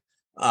Five,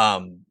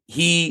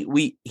 he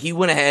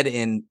went ahead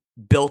and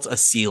built a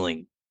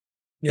ceiling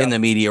in the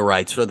media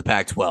rights for the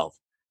Pac-12.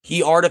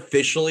 He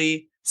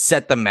artificially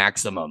set the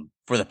maximum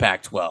for the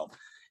Pac-12,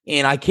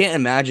 and I can't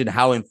imagine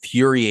how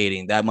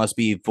infuriating that must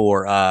be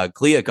for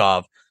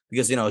Kliavkoff.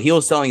 Because, he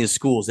was telling his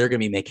schools they're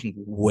going to be making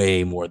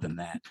way more than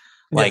that,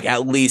 like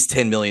at least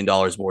 $10 million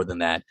more than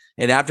that.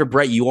 And after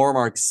Brett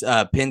Yormark's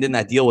pinned in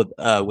that deal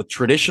with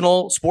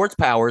traditional sports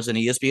powers and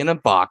ESPN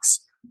and Fox,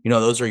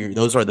 those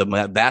are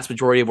the vast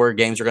majority of where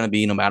games are going to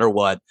be, no matter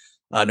what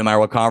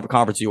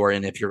conference you are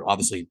in, if you're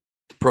obviously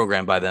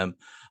programmed by them.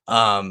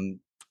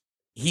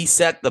 He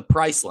set the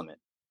price limit.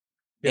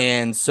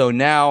 And so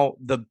now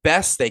the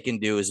best they can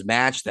do is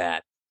match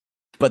that.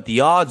 But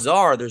the odds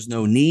are there's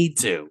no need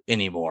to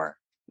anymore.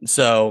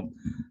 So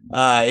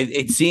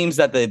it seems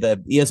that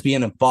the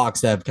ESPN and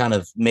Fox have kind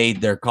of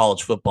made their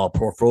college football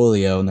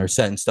portfolio and they're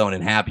set in stone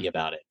and happy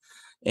about it.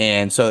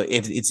 And so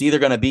if it's either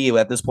going to be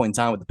at this point in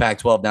time with the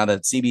Pac-12, now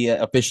that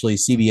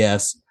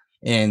CBS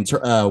and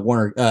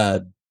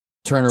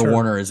Turner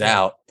Warner is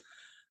out,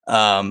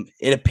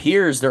 it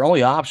appears their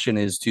only option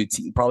is to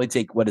probably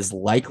take what is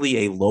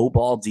likely a low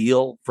ball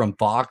deal from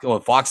Fox. Oh,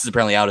 Fox is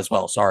apparently out as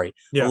well. Sorry.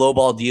 A low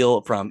ball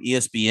deal from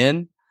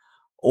ESPN,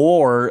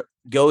 or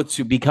go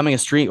to become a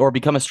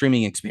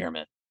streaming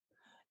experiment.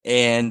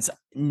 And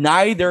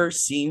neither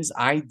seems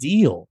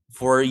ideal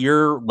for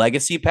your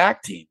legacy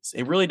Pac teams.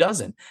 It really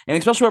doesn't. And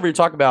especially whenever you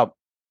talk about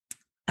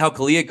how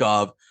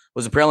Kliavkoff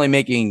was apparently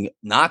making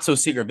not so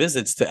secret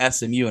visits to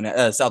SMU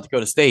and South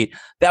Dakota State.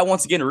 That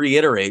once again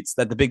reiterates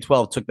that the Big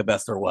 12 took the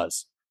best there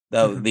was,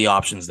 the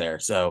options there.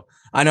 So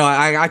I know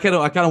I kind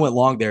of went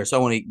long there. So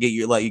I want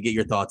to let you get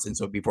your thoughts in.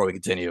 So before we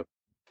continue.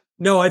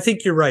 No, I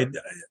think you're right.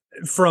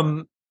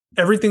 From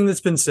everything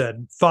that's been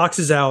said, Fox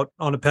is out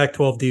on a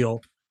Pac-12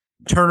 deal.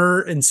 Turner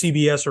and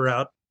CBS are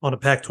out on a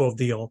Pac-12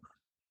 deal.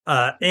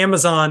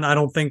 Amazon, I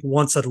don't think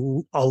wants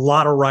a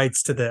lot of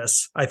rights to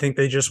this. I think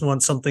they just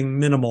want something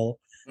minimal.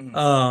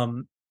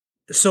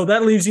 So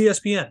that leaves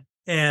ESPN.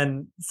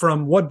 And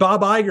from what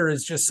Bob Iger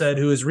has just said,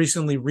 who has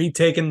recently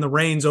retaken the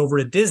reins over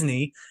at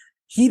Disney,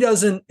 he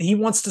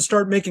wants to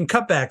start making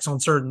cutbacks on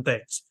certain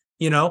things.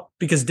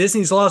 because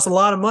Disney's lost a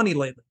lot of money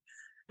lately.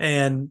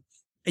 And,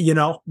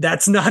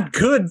 that's not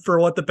good for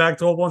what the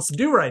Pac-12 wants to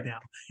do right now.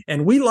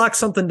 And we locked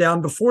something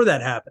down before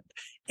that happened.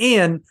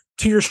 And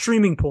to your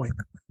streaming point,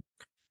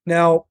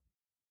 now,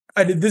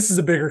 this is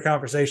a bigger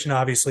conversation,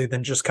 obviously,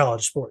 than just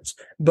college sports.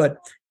 But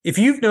if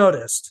you've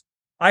noticed,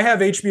 I have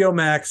HBO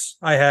Max,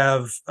 I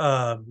have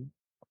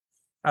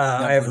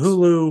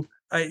Hulu,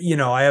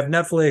 I have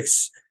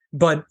Netflix,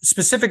 but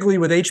specifically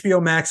with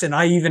HBO Max, and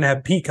I even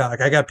have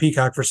Peacock. I got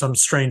Peacock for some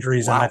strange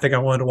reason. Wow. I think I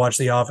wanted to watch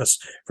The Office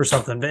for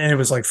something, and it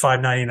was like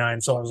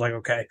 $5.99. So I was like,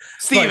 okay,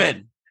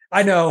 Steven.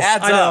 I know.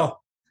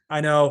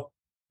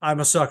 I'm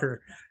a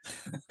sucker.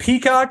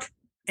 Peacock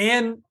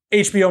and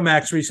HBO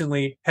Max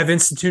recently have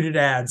instituted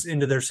ads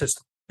into their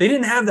system. They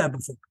didn't have that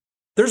before.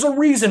 There's a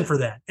reason for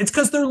that. It's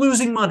because they're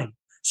losing money.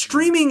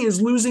 Streaming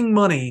is losing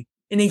money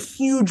in a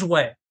huge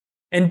way.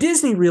 And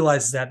Disney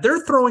realizes that.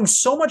 They're throwing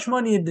so much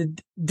money into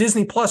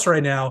Disney Plus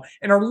right now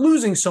and are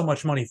losing so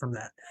much money from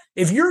that.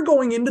 If you're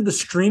going into the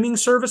streaming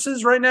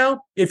services right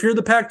now, if you're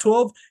the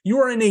Pac-12, you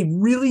are in a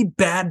really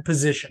bad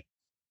position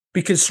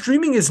because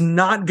streaming is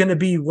not going to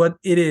be what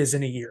it is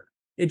in a year.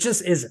 It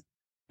just isn't.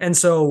 And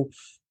so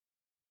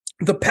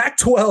the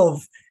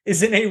Pac-12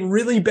 is in a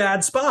really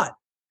bad spot.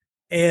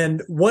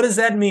 And what does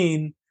that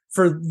mean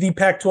for the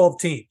Pac-12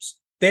 teams?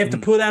 They have to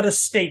put out a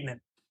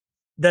statement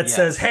that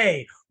says,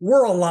 hey,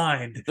 we're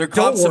aligned. They're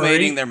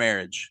consummating their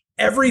marriage.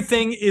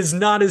 Everything is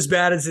not as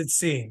bad as it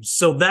seems.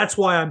 So that's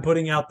why I'm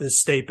putting out this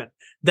statement.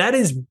 That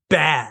is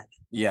bad.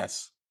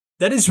 Yes.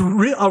 That is a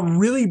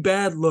really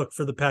bad look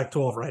for the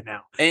Pac-12 right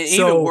now. And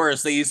even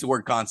worse, they use the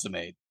word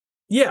consummate.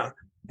 Yeah.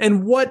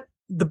 And what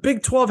the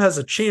Big 12 has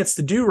a chance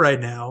to do right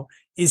now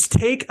is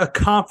take a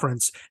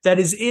conference that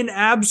is in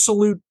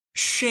absolute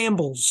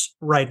shambles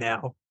right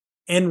now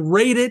and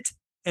rate it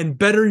and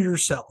better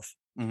yourself.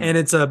 Mm-hmm. And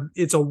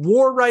it's a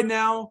war right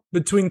now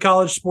between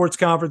college sports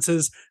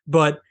conferences,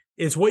 but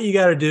it's what you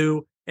got to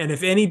do. And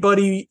if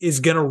anybody is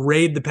going to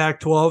raid the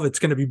Pac-12, it's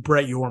going to be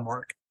Brett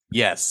Yormark.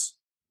 Yes.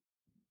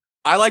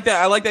 I like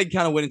that. I like that you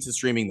kind of went into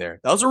streaming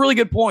there. That was a really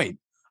good point.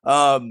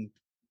 I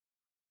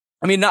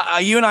mean,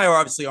 you and I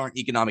aren't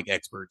economic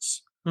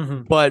experts,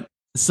 but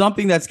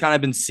something that's kind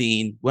of been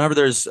seen whenever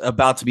there's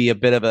about to be a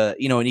bit of an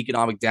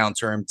economic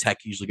downturn,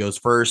 tech usually goes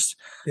first.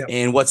 Yep.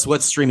 And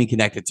what's streaming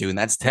connected to, and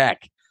that's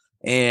tech.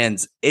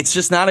 And it's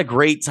just not a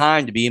great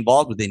time to be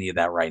involved with any of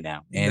that right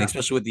now. And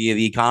especially with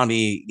the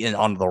economy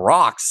on the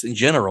rocks in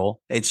general,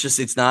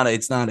 it's not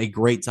a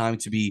great time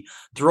to be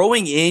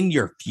throwing in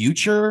your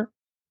future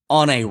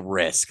on a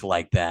risk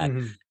like that.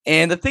 Mm-hmm.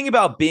 And the thing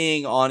about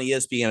being on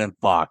ESPN and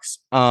Fox,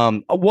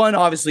 one,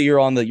 obviously you're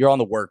on the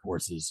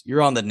workhorses,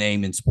 you're on the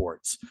name in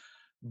sports,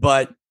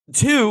 but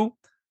two,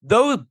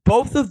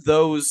 both of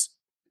those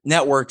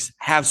networks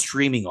have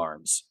streaming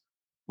arms.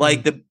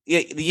 Like the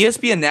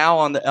ESPN now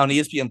on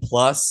ESPN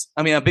Plus.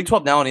 I mean, Big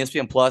 12 now on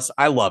ESPN Plus.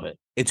 I love it.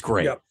 It's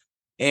great. Yep.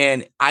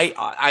 And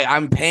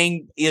I'm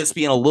paying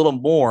ESPN a little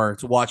more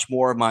to watch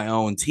more of my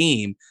own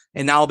team,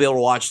 and now I'll be able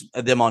to watch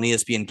them on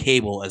ESPN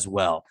cable as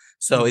well.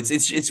 So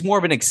it's more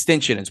of an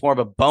extension. It's more of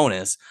a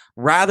bonus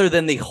rather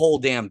than the whole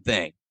damn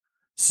thing.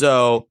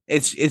 So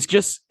it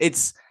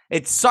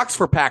sucks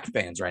for Pac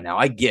fans right now.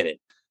 I get it,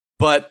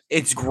 but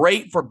it's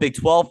great for Big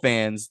 12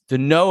 fans to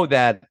know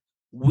that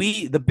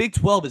the Big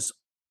 12 is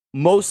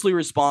mostly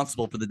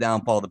responsible for the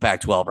downfall of the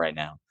Pac-12 right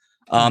now.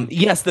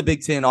 Yes, the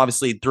Big Ten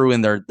obviously threw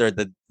in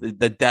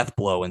the death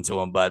blow into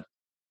them, but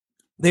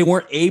they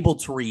weren't able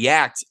to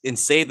react and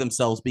save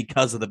themselves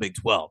because of the Big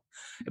 12.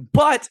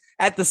 But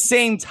at the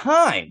same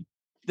time,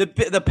 the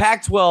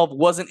Pac-12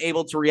 wasn't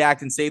able to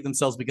react and save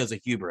themselves because of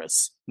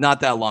hubris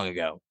not that long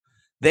ago.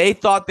 They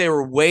thought they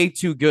were way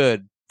too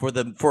good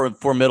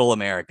for Middle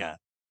America.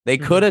 They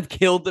could have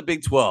killed the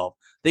Big 12.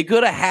 They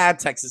could have had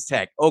Texas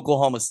Tech,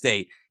 Oklahoma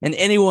State, and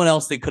anyone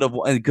else they could have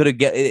wanted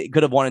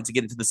to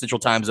get into the Central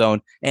Time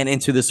Zone and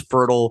into this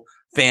fertile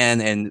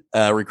fan and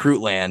recruit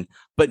land.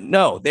 But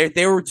no,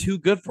 they were too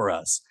good for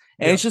us.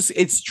 And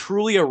it's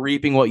truly a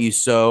reaping what you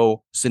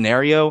sow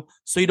scenario.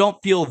 So you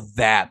don't feel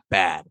that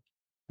bad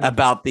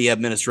about the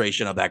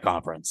administration of that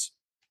conference.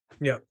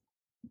 Yeah.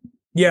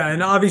 Yeah.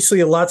 And obviously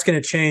a lot's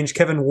going to change.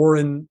 Kevin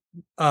Warren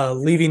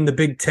leaving the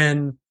Big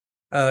Ten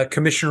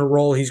commissioner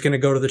role. He's going to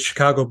go to the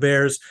Chicago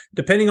Bears.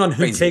 Depending on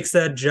who takes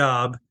that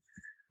job,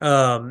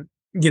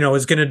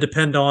 is going to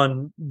depend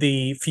on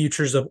the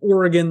futures of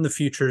Oregon, the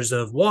futures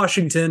of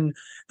Washington,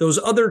 those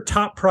other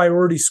top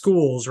priority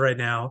schools right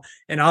now.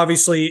 And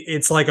obviously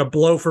it's like a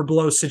blow for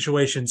blow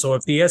situation. So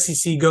if the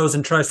SEC goes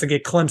and tries to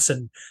get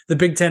Clemson, the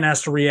Big Ten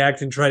has to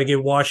react and try to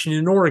get Washington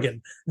and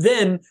Oregon.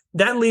 Then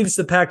that leaves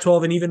the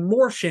Pac-12 in even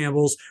more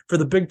shambles for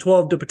the Big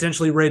 12 to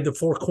potentially raid the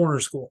four corner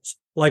schools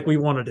like we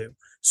want to do.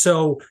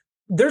 So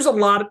there's a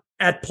lot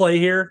at play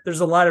here.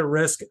 There's a lot at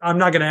risk. I'm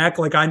not going to act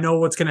like I know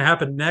what's going to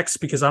happen next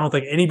because I don't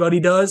think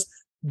anybody does.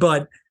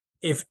 But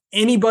if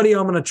anybody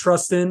I'm going to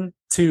trust in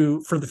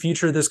for the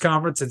future of this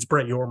conference, it's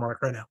Brett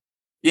Yormark right now.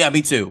 Yeah,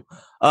 me too.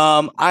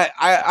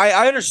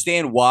 I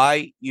understand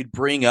why you'd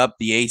bring up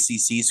the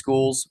ACC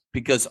schools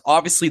because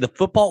obviously the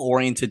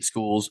football-oriented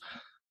schools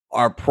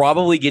are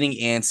probably getting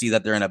antsy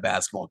that they're in a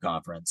basketball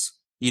conference,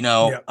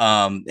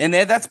 and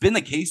that's been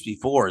the case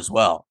before as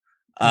well.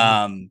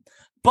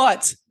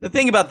 But the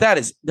thing about that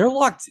is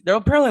they're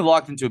apparently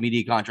locked into a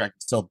media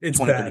contract until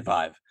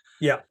 2035.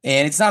 Yeah.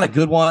 And it's not a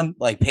good one,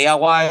 like payout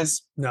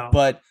wise. No.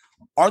 But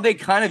are they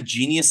kind of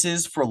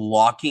geniuses for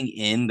locking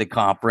in the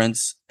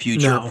conference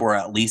future for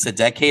at least a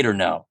decade or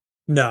no?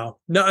 No,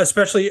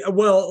 especially,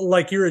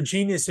 like you're a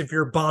genius if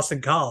you're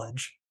Boston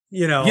College,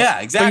 Yeah,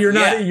 exactly.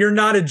 But you're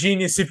not a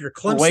genius if you're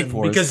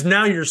Clemson because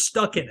now you're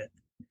stuck in it.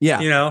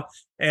 Yeah.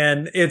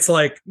 And it's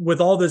like with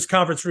all this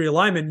conference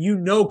realignment,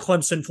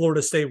 Clemson,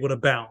 Florida State would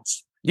have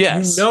bounced.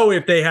 Yes.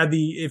 If they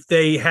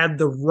had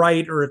the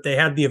right or if they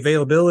had the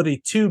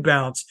availability to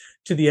bounce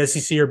to the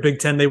SEC or Big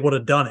Ten, they would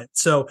have done it.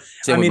 So,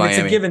 Same it's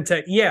a give and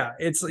take. Yeah.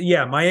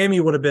 Miami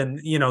would have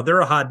been, they're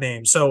a hot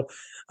name. So,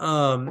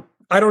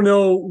 I don't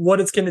know what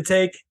it's going to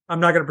take.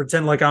 I'm not going to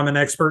pretend like I'm an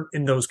expert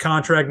in those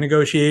contract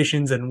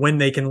negotiations and when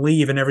they can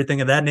leave and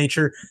everything of that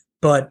nature.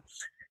 But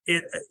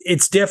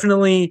it's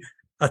definitely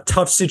a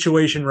tough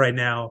situation right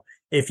now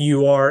if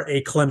you are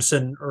a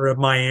Clemson or a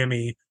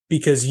Miami,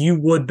 because you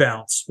would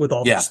bounce with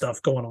all this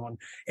stuff going on.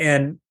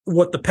 And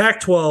what the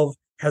Pac-12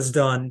 has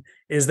done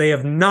is they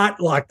have not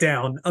locked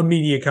down a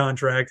media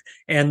contract,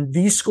 and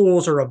these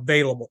schools are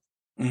available.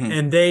 Mm-hmm.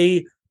 And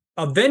they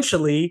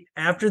eventually,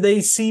 after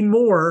they see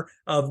more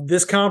of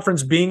this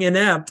conference being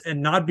inept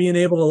and not being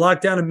able to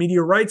lock down a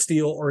media rights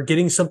deal or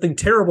getting something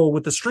terrible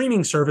with the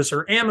streaming service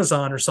or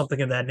Amazon or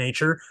something of that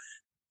nature,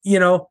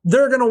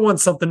 they're going to want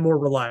something more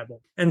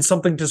reliable and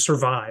something to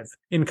survive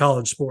in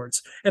college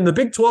sports. And the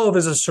Big 12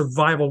 is a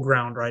survival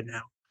ground right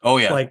now. Oh,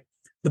 yeah. Like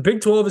the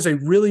Big 12 is a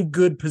really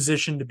good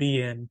position to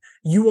be in.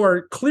 You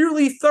are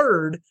clearly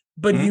third,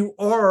 but you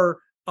are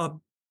a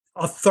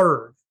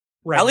third.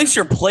 Right. At least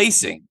you're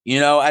placing,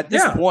 at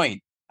this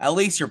point, at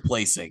least you're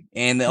placing.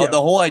 And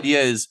the whole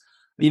idea is,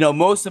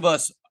 most of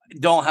us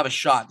don't have a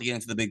shot to get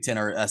into the Big Ten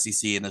or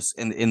SEC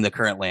in the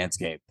current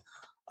landscape.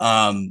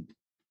 But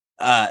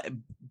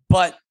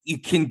you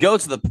can go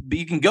to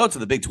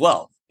the Big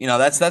 12.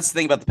 That's the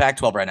thing about the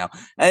Pac-12 right now.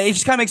 And it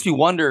just kind of makes me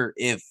wonder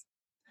if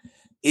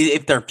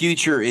their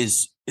future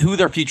is who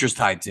their future is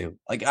tied to.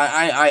 Like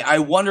I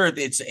wonder if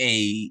it's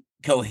a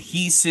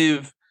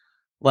cohesive,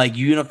 like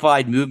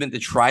unified movement to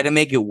try to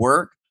make it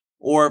work,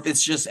 or if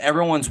it's just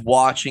everyone's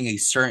watching a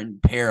certain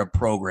pair of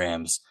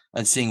programs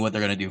and seeing what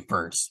they're going to do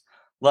first.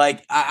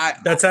 Like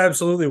that's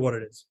absolutely what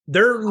it is.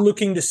 They're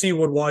looking to see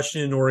what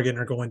Washington and Oregon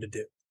are going to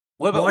do.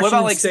 What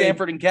about like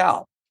Stanford and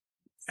Cal?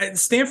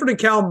 Stanford and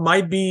Cal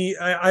might be,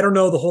 I don't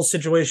know the whole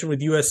situation with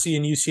USC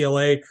and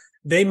UCLA.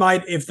 They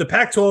might, if the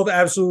Pac-12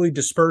 absolutely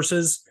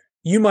disperses,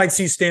 you might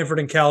see Stanford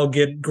and Cal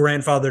get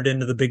grandfathered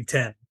into the Big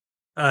Ten.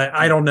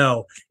 I don't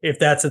know if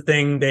that's a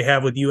thing they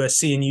have with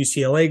USC and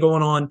UCLA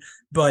going on,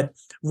 but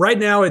right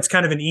now it's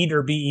kind of an eat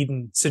or be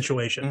eaten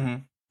situation. Mm-hmm.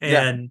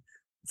 And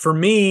for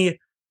me,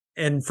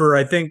 and for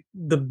I think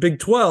the Big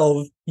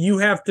 12, you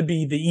have to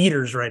be the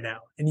eaters right now,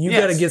 and you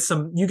got to get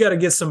some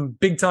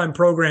big time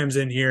programs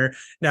in here.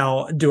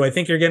 Now, do I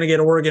think you're going to get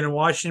Oregon and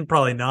Washington?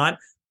 Probably not,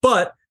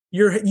 but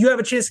you have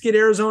a chance to get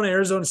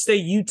Arizona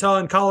State, Utah,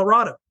 and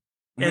Colorado,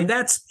 and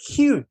that's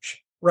huge.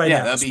 Right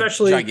now,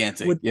 especially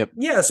gigantic.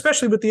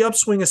 Especially with the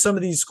upswing of some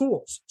of these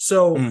schools.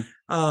 So,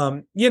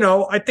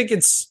 I think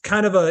it's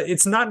kind of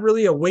it's not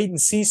really a wait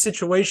and see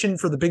situation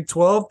for the Big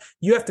 12.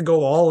 You have to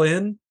go all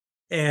in.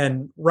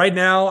 And right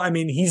now,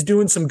 he's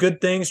doing some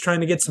good things, trying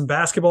to get some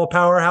basketball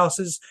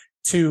powerhouses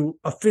to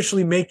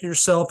officially make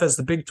yourself as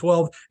the Big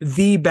 12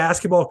 the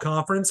basketball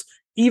conference.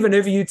 Even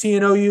if UT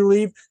and OU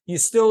leave,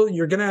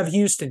 you're going to have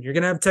Houston, you're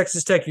going to have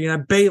Texas Tech, you're going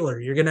to have Baylor,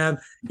 you're going to have,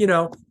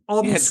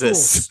 all these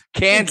schools.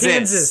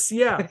 Kansas.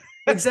 Yeah,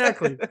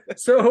 exactly.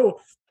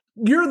 So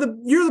you're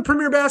the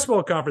premier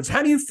basketball conference.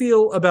 How do you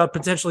feel about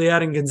potentially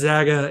adding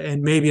Gonzaga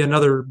and maybe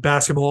another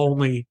basketball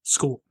only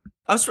school?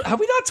 Have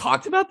we not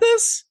talked about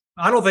this?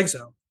 I don't think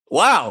so.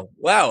 Wow.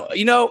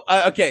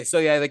 Okay.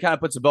 So they kind of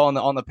puts a bow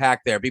on the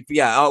pack there. But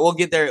we'll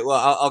get there.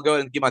 Well, I'll go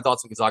ahead and give my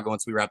thoughts on Gonzaga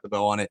once we wrap the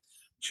bow on it.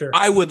 Sure.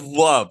 I would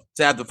love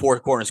to have the four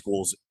corner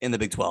schools in the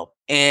Big 12.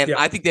 And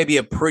I think they'd be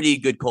a pretty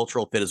good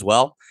cultural fit as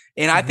well.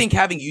 And I think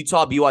having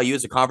Utah BYU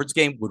as a conference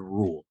game would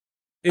rule.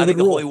 I think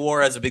the Holy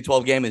War as a Big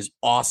 12 game is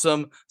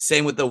awesome.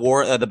 Same with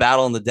the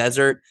battle in the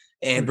desert,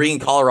 and bringing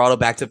Colorado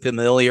back to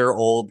familiar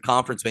old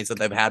conference mates that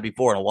they've had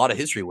before and a lot of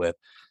history with.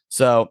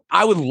 So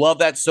I would love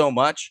that so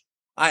much.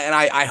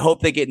 I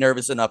hope they get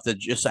nervous enough to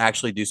just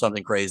actually do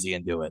something crazy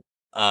and do it.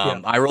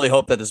 I really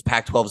hope that this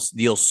Pac-12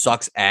 deal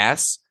sucks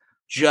ass,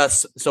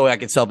 just so I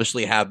can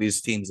selfishly have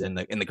these teams in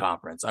the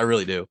conference. I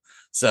really do.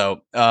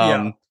 So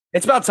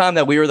it's about time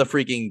that we were the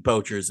freaking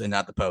poachers and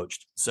not the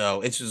poached.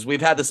 So it's just,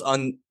 we've had this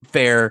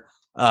unfair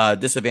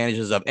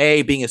disadvantages of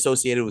A, being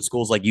associated with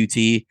schools like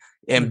UT,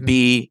 and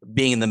B,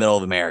 being in the middle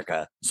of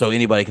America. So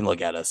anybody can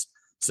look at us.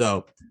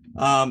 So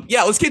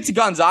let's get to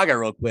Gonzaga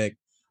real quick.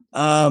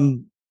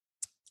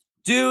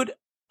 Dude,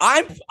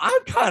 I'm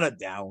kind of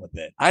down with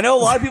it. I know a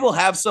lot of people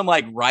have some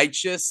like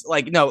righteous,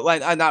 like no,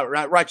 like not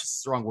righteous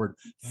is the wrong word.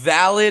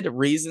 Valid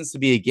reasons to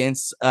be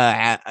against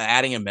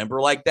adding a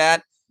member like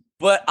that,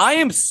 but I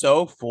am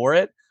so for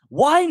it.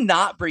 Why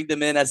not bring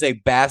them in as a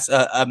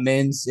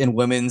men's and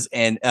women's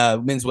and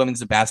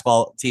women's and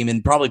basketball team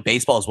and probably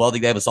baseball as well? I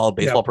think they have a solid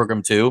baseball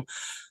program too.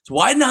 So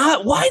why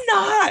not? Why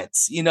not?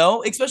 You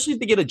know, especially if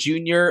they get a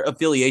junior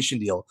affiliation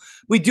deal.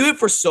 We do it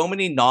for so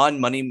many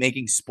non-money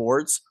making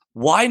sports.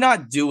 Why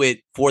not do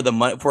it for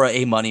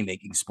a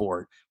money-making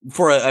sport,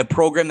 for a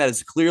program that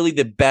is clearly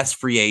the best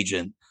free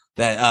agent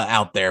that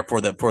out there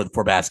for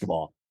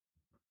basketball?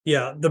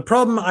 Yeah, the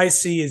problem I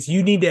see is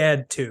you need to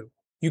add 2.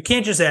 You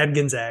can't just add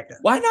Gonzaga.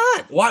 Why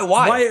not? Why?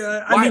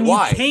 I mean,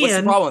 why? You can, what's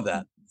the problem with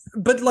that?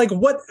 But like,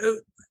 what?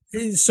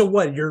 So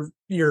what?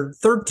 You're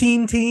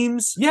 13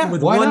 teams,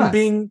 with why one not?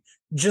 being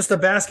just a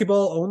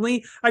basketball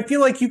only. I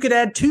feel like you could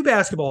add 2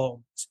 basketball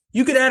onlys.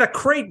 You could add a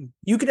Creighton.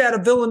 You could add a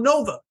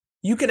Villanova.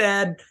 You could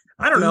add,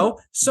 I don't know,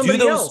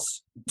 somebody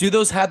else. Do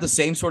those have the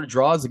same sort of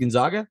draw as the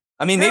Gonzaga?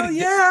 I mean, maybe.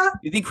 Yeah.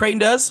 You think Creighton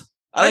does?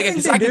 I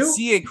can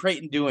see a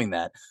Creighton doing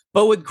that.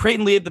 But would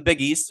Creighton leave the Big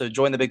East to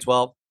join the Big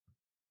 12?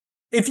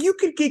 If you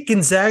could get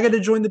Gonzaga to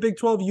join the Big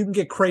 12, you can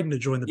get Creighton to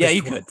join the Big 12. Yeah,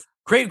 you could.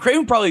 Creighton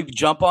would probably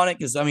jump on it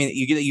because, I mean,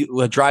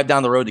 you drive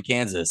down the road to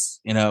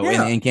Kansas, you know,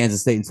 in Kansas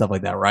State and stuff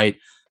like that, right?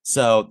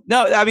 So,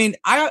 no, I mean,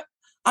 I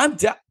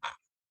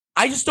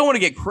just don't want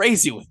to get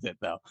crazy with it,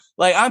 though.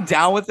 Like, I'm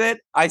down with it.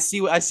 I see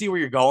where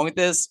you're going with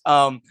this.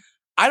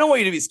 I don't want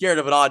you to be scared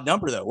of an odd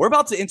number, though. We're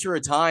about to enter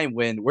a time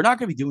when we're not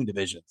going to be doing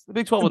divisions. The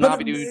Big 12 will not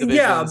be doing divisions.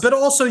 Yeah, but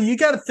also you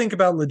got to think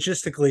about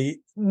logistically.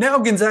 Now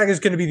Gonzaga is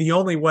going to be the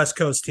only West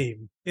Coast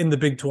team in the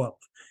Big 12.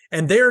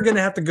 And they're going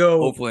to have to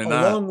go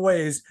long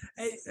ways.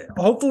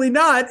 Hopefully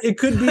not. It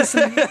could be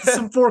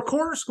some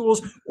four-corner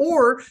schools,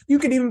 or you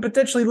could even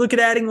potentially look at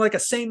adding like a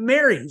St.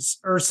 Mary's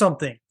or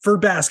something for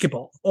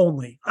basketball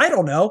only. I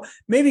don't know.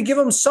 Maybe give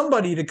them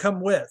somebody to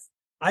come with.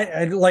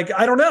 I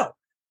don't know.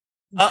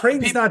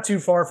 Creighton's not too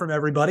far from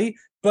everybody,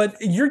 but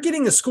you're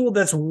getting a school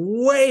that's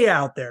way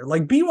out there.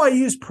 Like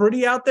BYU's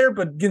pretty out there,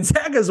 but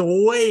Gonzaga's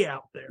way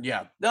out there.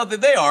 Yeah, no,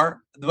 they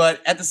are.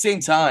 But at the same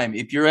time,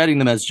 if you're adding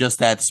them as just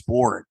that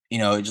sport, you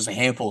know, just a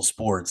handful of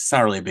sports, it's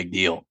not really a big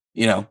deal,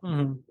 you know.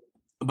 Mm-hmm.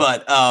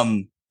 But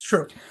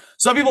sure,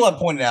 some people have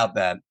pointed out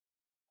that,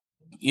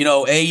 you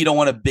know, you don't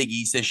want a Big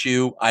East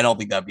issue. I don't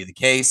think that'd be the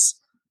case.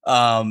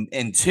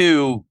 And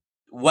 2,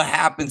 what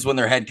happens when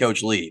their head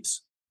coach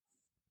leaves?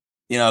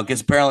 You know,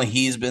 because apparently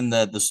he's been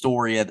the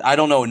story. I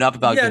don't know enough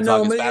about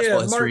Gonzaga's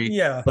basketball history,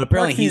 but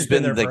apparently he's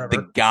been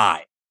the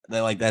guy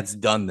that that's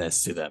done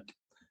this to them.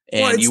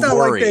 And you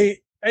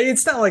worry.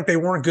 It's not like they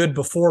weren't good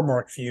before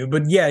Mark Few,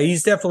 but yeah,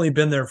 he's definitely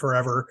been there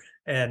forever.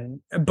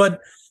 But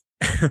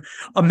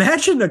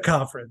imagine a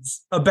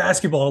conference, a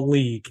basketball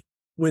league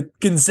with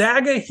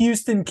Gonzaga,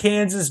 Houston,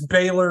 Kansas,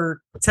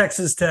 Baylor,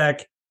 Texas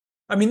Tech.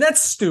 I mean,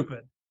 that's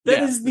stupid.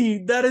 That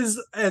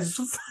is as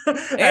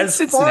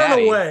far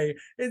away.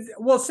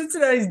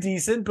 Cincinnati's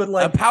decent, but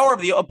like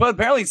but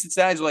apparently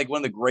Cincinnati's like one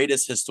of the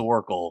greatest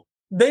historical.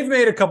 They've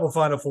made a couple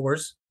Final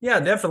Fours.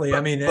 Yeah, definitely.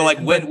 But like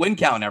win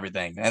count and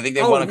everything. I think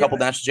they've won a couple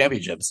national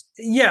championships.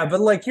 Yeah, but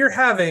like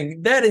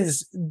that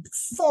is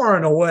far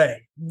and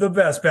away the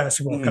best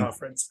basketball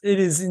conference. It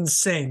is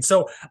insane.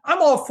 So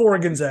I'm all for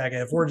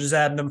Gonzaga if we're just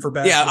adding them for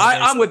basketball.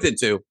 Yeah, I'm with it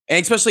too.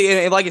 And especially,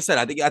 and like I said,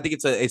 I think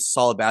it's a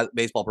solid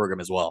baseball program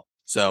as well.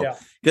 So,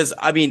 because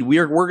I mean,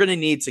 we're going to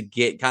need to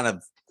get kind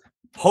of,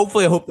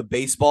 hopefully, I hope the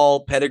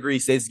baseball pedigree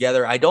stays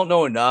together. I don't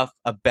know enough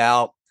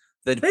about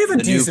they have a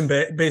decent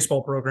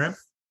baseball program.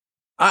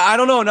 I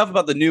don't know enough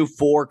about the new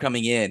 4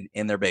 coming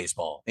in their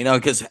baseball, you know,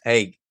 because,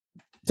 hey,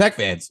 Tech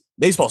fans,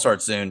 baseball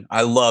starts soon.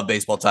 I love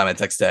baseball time at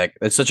Texas Tech.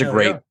 It's such a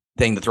great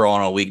thing to throw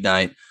on a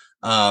weeknight.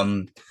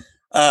 I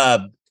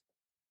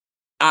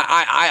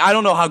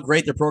don't know how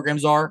great their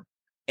programs are.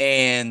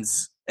 And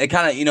it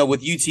kind of, you know,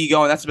 with UT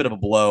going, that's a bit of a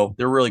blow.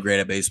 They're really great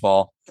at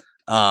baseball.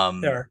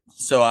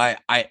 So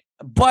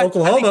but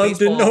Oklahoma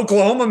didn't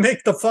Oklahoma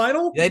make the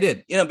final? They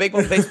did. You know,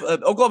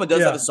 Oklahoma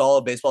does have a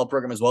solid baseball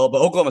program as well,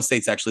 but Oklahoma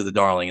State's actually the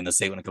darling in the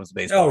state when it comes to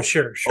baseball. Oh,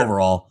 sure.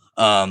 Overall,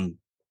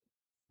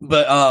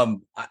 but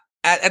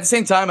at the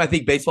same time, I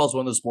think baseball is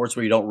one of those sports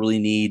where you don't really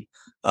need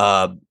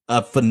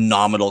a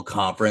phenomenal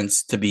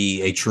conference to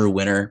be a true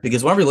winner.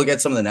 Because whenever you look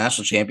at some of the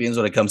national champions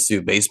when it comes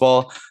to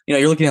baseball, you know,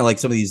 you're looking at like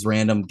some of these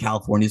random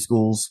California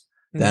schools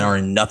that are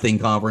in nothing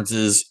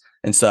conferences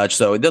and such.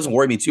 So it doesn't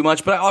worry me too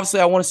much. But obviously,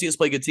 I want to see us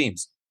play good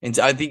teams. And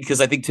I think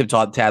Tim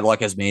Tadlock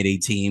has made a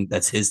team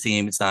that's his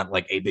team. It's not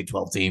like a Big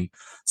 12 team.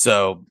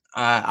 So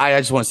I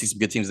just want to see some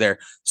good teams there.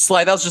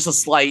 That was just a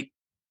slight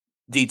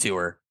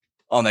detour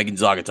on that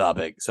Gonzaga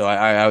topic. So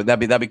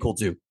that'd be cool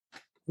too.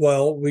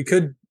 Well, we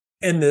could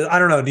end I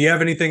don't know. Do you have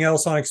anything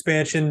else on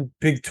expansion?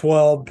 Big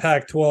 12,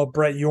 Pac-12,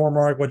 Brett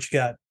Yormark, what you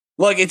got?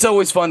 Look, it's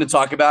always fun to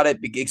talk about it,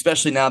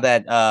 especially now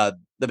that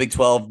the Big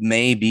 12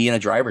 may be in a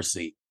driver's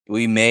seat.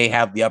 We may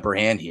have the upper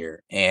hand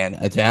here.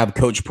 And to have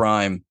Coach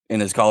Prime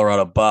and his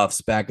Colorado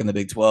Buffs back in the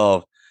Big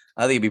 12,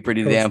 I think it'd be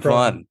pretty damn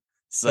fun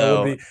So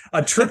that would be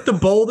a trip to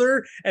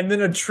Boulder and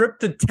then a trip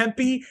to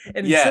Tempe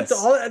and a trip to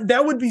all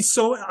that would be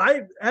so.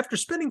 After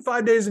spending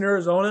 5 days in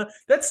Arizona,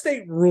 that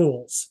state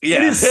rules. Yeah.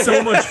 It is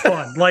so much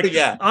fun. Like,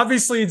 Yeah.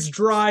 obviously it's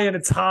dry and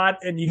it's hot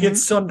and you get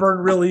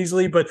sunburned real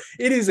easily, but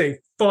it is a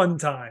fun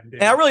time,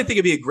 dude. And I really think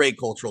it'd be a great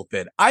cultural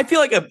fit. I feel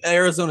like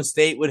Arizona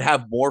State would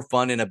have more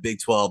fun in a Big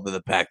 12 than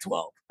the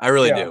Pac-12. I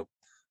really do.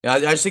 I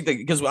just think that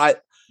because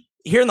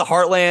here in the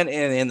heartland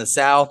and in the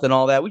South and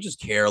all that, we just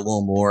care a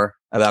little more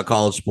about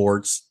college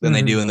sports than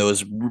they do in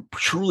those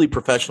truly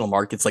professional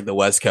markets like the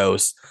West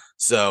Coast.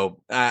 So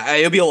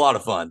it'll be a lot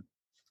of fun.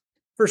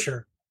 For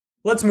sure.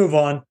 Let's move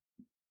on.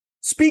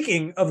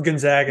 Speaking of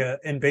Gonzaga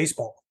and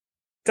baseball,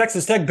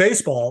 Texas Tech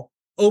baseball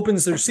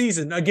opens their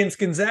season against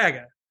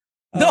Gonzaga.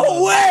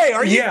 No way!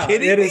 Are you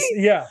kidding me?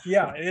 Yeah.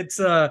 It's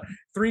a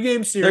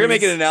 3-game series. They're gonna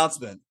make an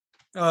announcement.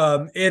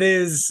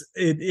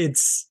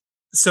 It's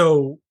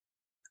so.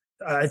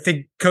 I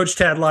think Coach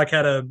Tadlock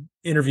had a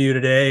interview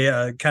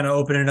today, kind of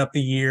opening up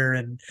the year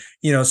and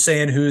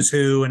saying who's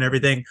who and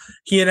everything.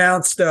 He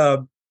announced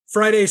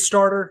Friday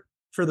starter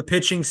for the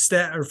pitching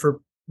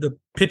for the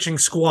pitching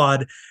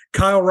squad.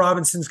 Kyle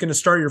Robinson's going to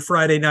start your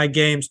Friday night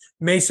games.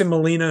 Mason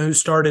Molina, who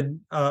started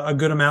a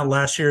good amount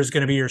last year, is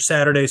going to be your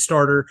Saturday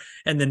starter.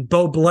 And then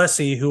Bo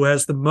Blessey, who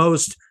has the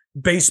most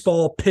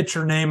baseball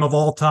pitcher name of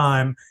all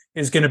time,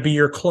 is going to be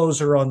your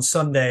closer on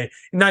Sunday.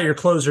 Not your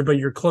closer, but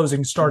your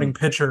closing starting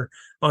pitcher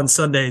on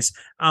Sundays.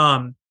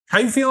 How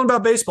you feeling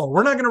about baseball?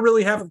 We're not going to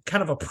really have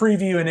kind of a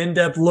preview and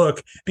in-depth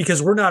look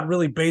because we're not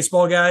really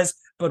baseball guys,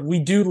 but we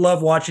do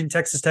love watching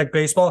Texas Tech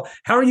baseball.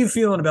 How are you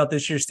feeling about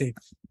this year's team?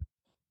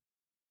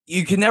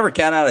 You can never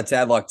count out a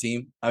Tadlock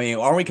team. I mean,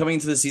 aren't we coming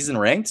into the season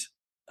ranked?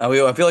 I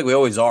feel like we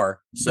always are.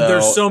 So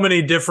there's so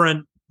many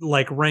different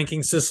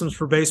ranking systems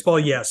for baseball.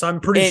 Yes, I'm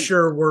pretty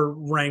sure we're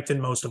ranked in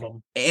most of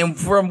them. And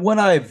from what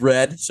I've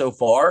read so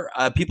far,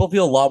 people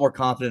feel a lot more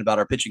confident about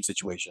our pitching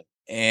situation.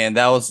 And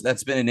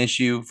that's been an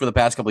issue for the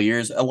past couple of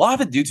years. A lot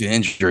of it due to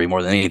injury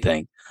more than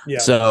anything. Yeah.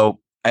 So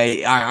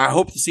I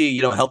hope to see,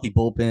 healthy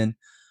bullpen.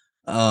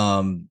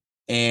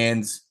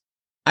 And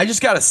I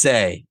just got to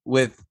say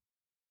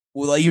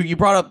you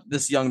brought up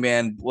this young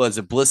man, was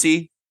it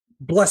Blessey?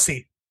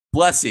 Blessey.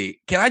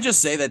 Can I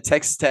just say that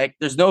Texas Tech,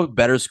 there's no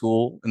better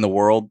school in the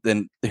world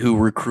than who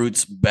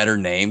recruits better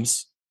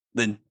names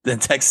than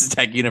Texas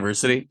Tech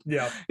University.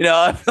 Yeah.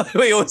 I feel like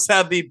we always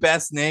have the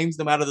best names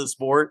no matter the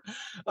sport.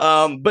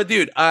 But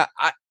dude, I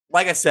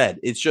like I said,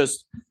 it's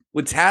just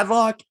with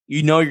Tadlock,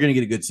 you're going to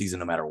get a good season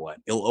no matter what.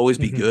 It'll always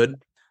be good.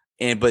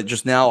 But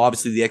just now,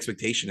 obviously, the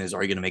expectation is,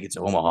 are you going to make it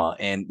to Omaha?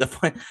 And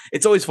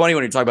it's always funny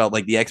when you talk about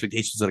the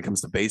expectations when it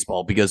comes to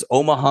baseball, because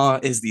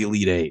Omaha is the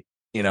Elite Eight.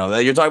 You're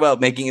talking about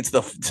making it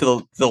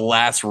to the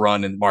last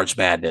run in March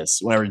Madness.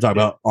 Whenever you talk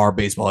about our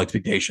baseball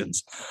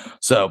expectations,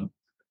 so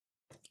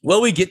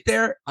will we get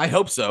there? I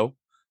hope so.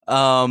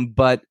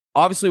 But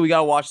obviously, we got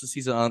to watch the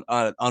season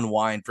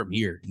unwind from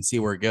here and see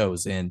where it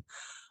goes. And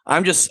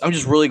I'm just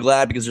really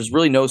glad because there's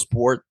really no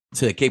sport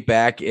to kick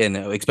back, and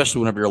especially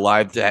whenever you're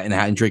live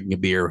and drinking a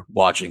beer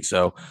watching.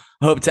 So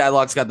I hope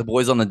Tadlock's got the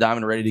boys on the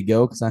diamond ready to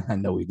go, because I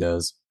know he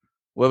does.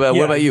 What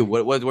about you?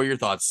 What are your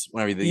thoughts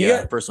whenever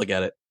you first look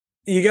at it?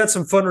 You got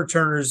some fun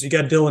returners. You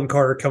got Dylan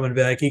Carter coming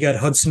back. You got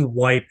Hudson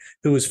White,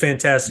 who was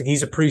fantastic.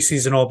 He's a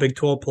preseason All Big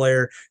 12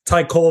 player.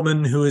 Ty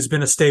Coleman, who has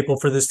been a staple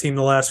for this team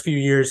the last few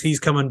years, he's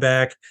coming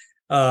back.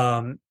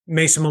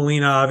 Mason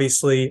Molina,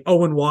 obviously.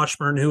 Owen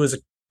Washburn, who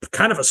was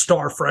kind of a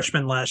star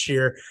freshman last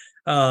year.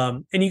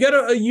 And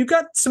you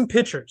got some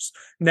pitchers.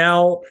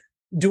 Now,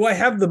 do I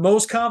have the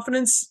most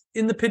confidence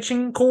in the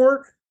pitching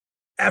core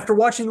after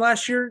watching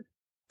last year?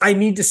 I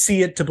need to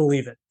see it to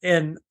believe it.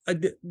 And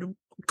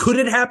could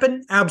it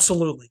happen?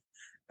 Absolutely.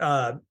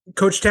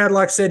 Coach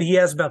Tadlock said he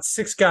has about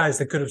 6 guys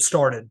that could have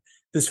started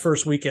this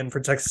first weekend for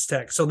Texas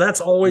Tech. So that's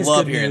always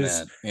Love good hearing news.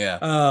 That.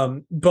 Yeah.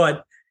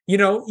 But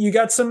you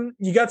got some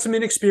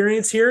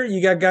inexperience here.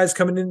 You got guys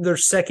coming into their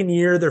second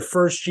year, their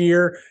first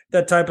year,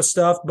 that type of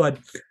stuff. But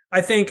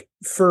I think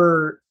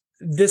for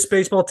this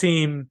baseball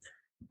team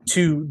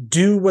to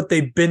do what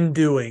they've been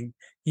doing,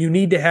 you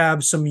need to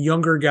have some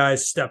younger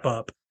guys step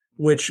up,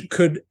 which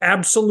could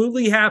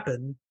absolutely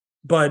happen.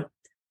 But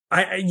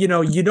you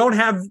don't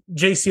have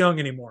Jace Young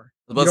anymore.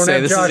 I was about to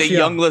say, this is a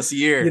youngless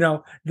year.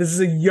 This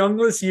is a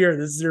youngless year.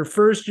 This is your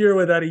first year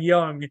without a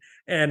Young,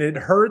 and it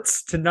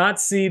hurts to not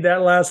see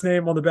that last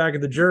name on the back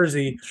of the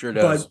jersey. Sure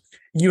does. But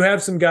you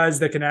have some guys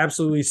that can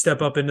absolutely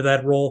step up into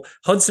that role.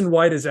 Hudson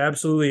White is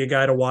absolutely a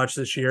guy to watch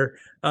this year.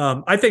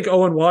 I think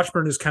Owen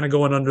Washburn is kind of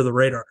going under the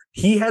radar.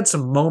 He had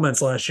some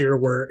moments last year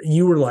where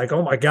you were like,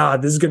 oh my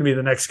God, this is going to be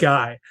the next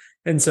guy.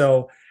 And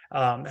so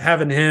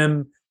having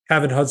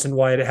Hudson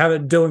White,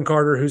 having Dylan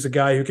Carter, who's a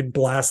guy who can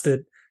blast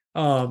it.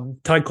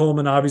 Ty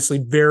Coleman, obviously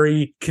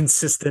very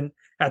consistent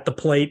at the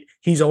plate.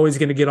 He's always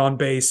going to get on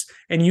base.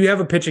 And you have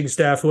a pitching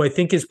staff who I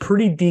think is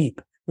pretty deep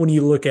when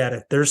you look at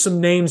it. There's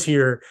some names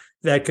here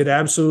that could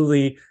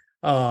absolutely,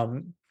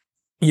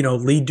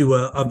 lead to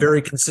a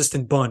very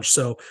consistent bunch.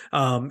 So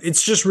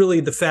it's just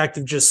really the fact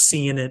of just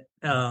seeing it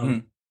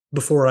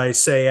before I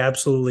say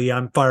absolutely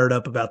I'm fired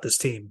up about this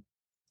team.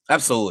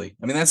 Absolutely.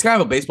 I mean, that's kind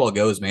of how baseball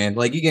goes, man.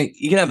 Like you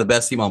can have the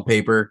best team on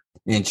paper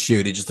and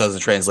shoot, it just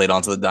doesn't translate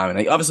onto the diamond.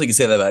 Like, obviously, you can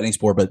say that about any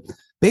sport, but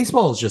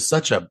baseball is just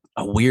such a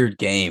weird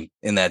game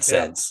in that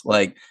sense.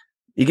 Like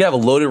you can have a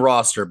loaded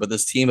roster, but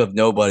this team of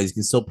nobodies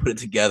can still put it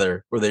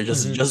together where they're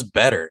just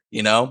better.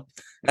 You know,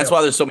 that's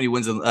why there's so many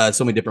wins and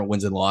so many different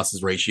wins and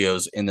losses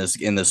ratios in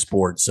this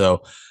sport.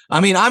 So, I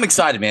mean, I'm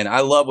excited, man.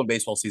 I love when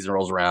baseball season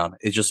rolls around.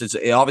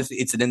 Obviously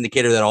it's an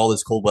indicator that all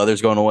this cold weather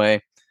is going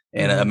away.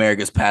 And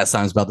America's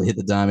pastime is about to hit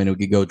the diamond. We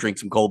could go drink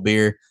some cold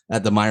beer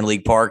at the minor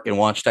league park and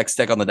watch Texas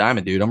Tech on the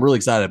diamond, dude. I'm really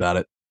excited about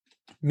it.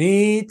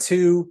 Me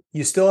too.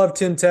 You still have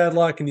Tim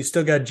Tadlock and you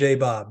still got J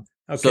Bob.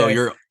 Okay. So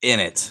you're in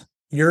it.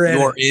 You're in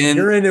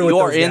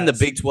the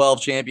Big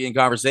 12 champion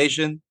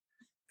conversation.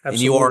 Absolutely.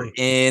 And you are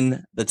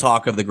in the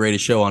talk of the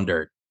greatest show on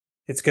dirt.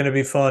 It's going to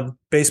be fun.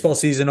 Baseball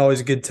season, always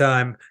a good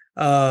time.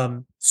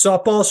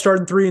 Softball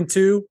starting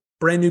 3-2.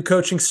 Brand new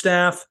coaching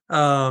staff.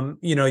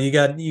 You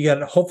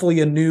got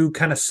hopefully a new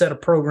kind of set of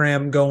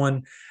program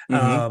going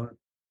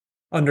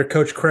under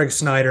Coach Craig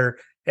Snyder.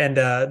 And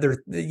they're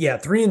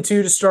 3-2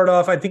 to start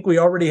off. I think we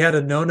already had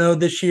a no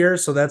this year,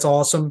 so that's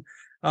awesome.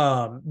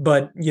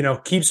 But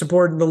keep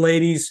supporting the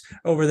ladies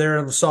over there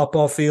on the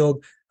softball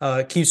field.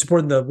 Keep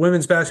supporting the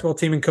women's basketball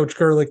team and Coach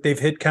Gerlich. They've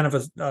hit kind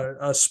of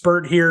a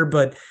spurt here,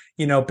 but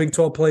Big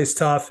 12 plays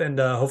tough, and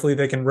hopefully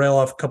they can rail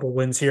off a couple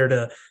wins here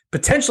to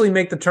potentially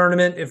make the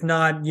tournament. If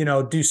not,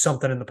 do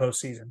something in the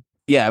postseason.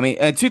 Yeah, I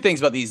mean, two things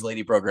about these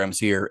lady programs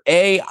here.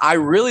 I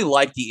really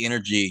like the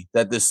energy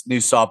that this new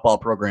softball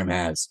program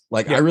has.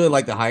 I really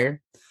like the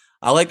hire.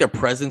 I like their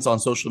presence on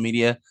social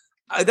media.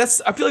 I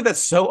feel like that's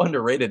so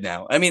underrated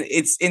now. I mean,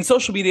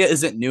 social media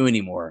isn't new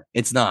anymore.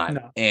 It's not.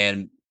 No.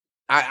 And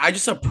I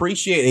just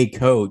appreciate a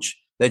coach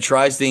that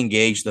tries to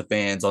engage the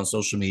fans on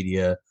social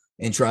media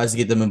and tries to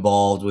get them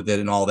involved with it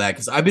and all that.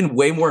 Because I've been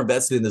way more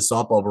invested in the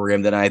softball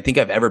program than I think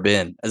I've ever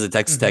been as a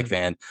Texas Tech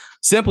fan,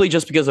 simply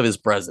just because of his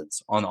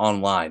presence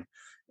online.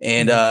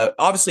 And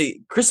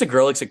obviously, Krista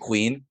Gerlich's a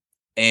queen,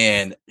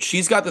 and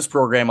she's got this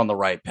program on the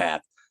right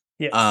path.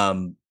 Yeah.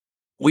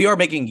 We are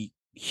making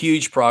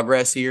huge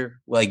progress here,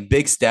 like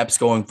big steps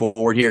going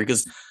forward here,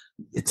 because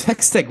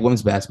Texas Tech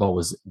women's basketball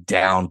was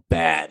down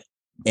bad.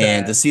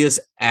 And to see us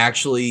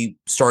actually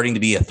starting to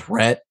be a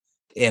threat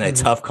in a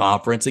tough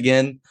conference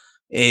again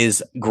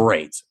is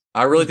great.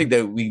 I really think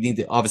that we need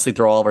to obviously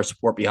throw all of our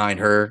support behind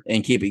her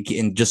and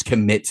just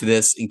commit to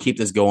this and keep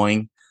this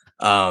going.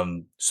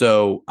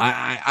 So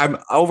I'm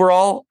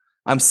overall,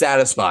 I'm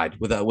satisfied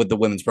with the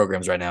women's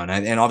programs right now.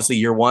 And obviously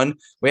year one,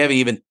 we haven't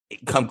even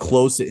come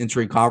close to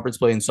entering conference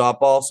play in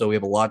softball. So we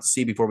have a lot to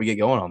see before we get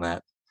going on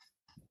that.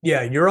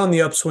 Yeah, you're on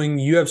the upswing.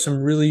 You have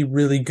some really,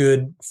 really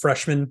good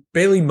freshmen.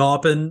 Bailey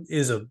Maupin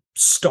is a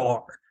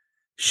star.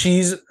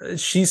 She's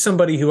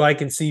somebody who I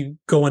can see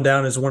going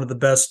down as one of the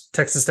best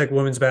Texas Tech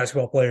women's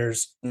basketball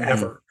players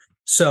ever.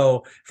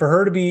 So for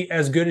her to be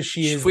as good as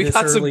she is, we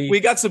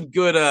got some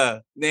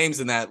good names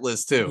in that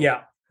list too.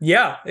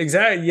 Yeah,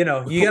 exactly. You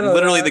got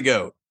literally the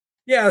GOAT.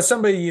 Yeah,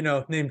 somebody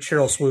named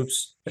Cheryl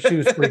Swoops. She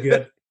was pretty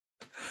good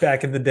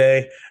back in the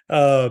day.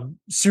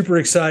 Super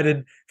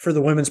excited for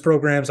the women's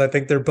programs. I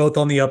think they're both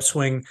on the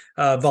upswing.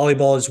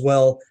 Volleyball as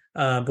well,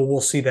 but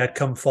we'll see that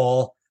come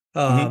fall.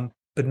 But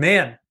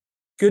man,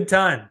 good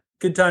time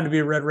to be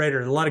a Red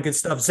Raider. A lot of good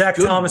stuff. Zach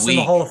Thomas in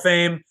the Hall of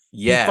Fame.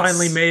 Yes. He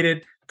finally made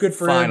it. Good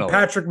for him.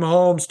 Patrick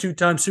Mahomes,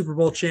 2-time Super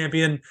Bowl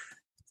champion.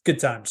 Good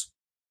times.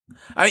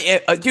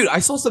 I mean, dude, I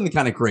saw something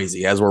kind of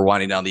crazy as we're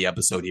winding down the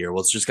episode here.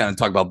 Let's just kind of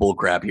talk about bull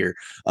crap here.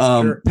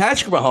 Sure.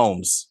 Patrick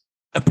Mahomes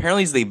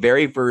apparently is the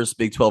very first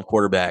Big 12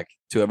 quarterback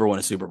to ever win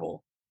a Super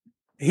Bowl.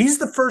 He's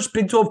the first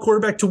Big 12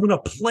 quarterback to win a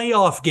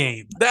playoff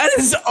game. That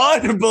is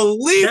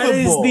unbelievable. That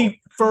is the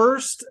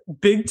first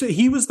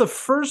he was the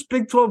first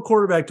Big 12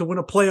 quarterback to win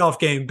a playoff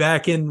game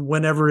back in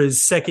whenever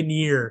his second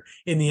year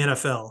in the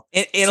NFL.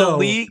 In a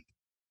league.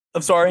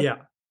 I'm sorry. Yeah.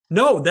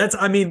 No, that's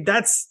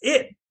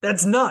it.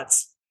 That's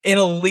nuts. In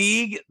a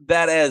league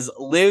that has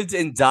lived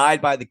and died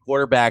by the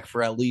quarterback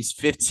for at least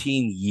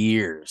 15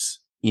 years.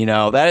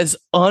 That is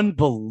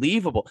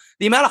unbelievable.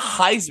 The amount of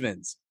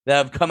Heismans that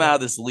have come out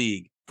of this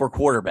league for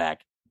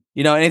quarterback.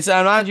 And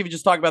I'm not even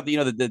just talking about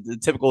the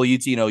typical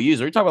UT and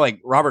OUs. We're talking about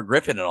like Robert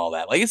Griffin and all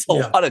that. Like it's a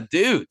lot of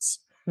dudes.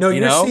 No,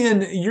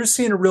 you're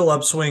seeing a real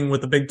upswing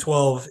with the Big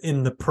 12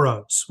 in the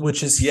pros,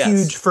 which is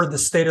huge for the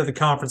state of the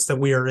conference that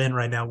we are in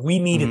right now. We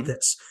needed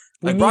this.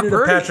 We needed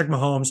a Patrick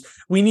Mahomes.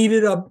 We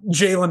needed a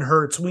Jalen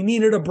Hurts. We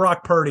needed a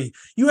Brock Purdy.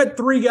 You had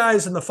three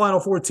guys in the Final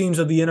Four teams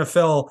of the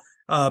NFL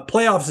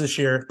playoffs this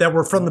year that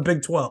were from the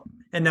Big 12.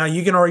 And now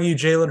you can argue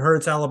Jalen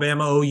Hurts,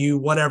 Alabama, OU,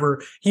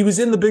 whatever. He was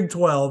in the Big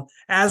 12,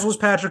 as was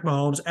Patrick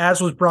Mahomes,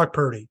 as was Brock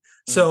Purdy.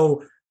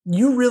 So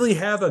you really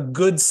have a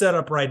good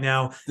setup right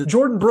now.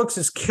 Jordan Brooks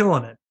is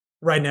killing it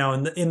right now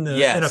in the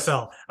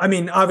NFL. I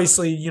mean,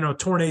 obviously,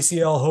 torn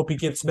ACL, hope he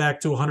gets back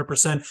to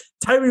 100%.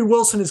 Tyree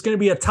Wilson is going to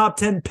be a top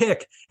 10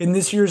 pick in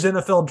this year's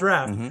NFL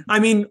draft. I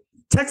mean,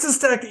 Texas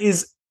Tech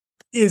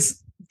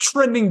is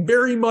trending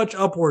very much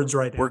upwards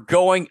right now. We're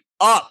going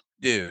up,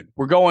 dude.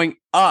 We're going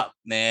up,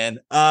 man.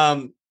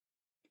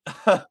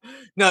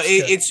 No,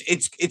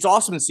 it's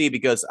awesome to see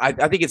because I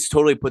think it's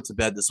totally put to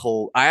bed this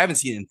whole. I haven't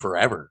seen it in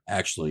forever.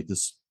 Actually,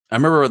 I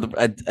remember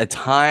a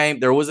time.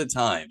 There was a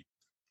time,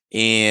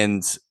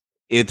 and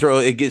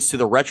it gets to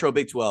the retro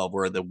Big 12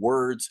 where the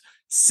words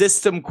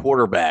system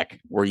quarterback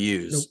were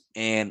used,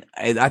 and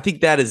I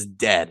think that is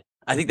dead.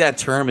 I think that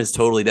term is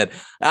totally dead.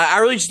 I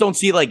really just don't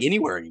see it like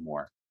anywhere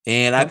anymore.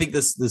 And I think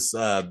this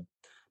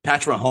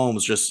Patrick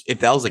Mahomes just, if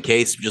that was the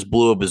case, just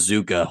blew a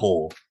bazooka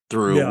hole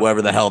through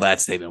whatever the hell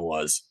that statement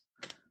was.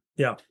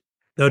 Yeah,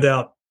 no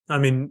doubt. I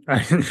mean,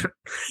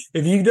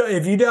 if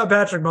you doubt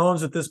Patrick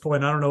Mahomes at this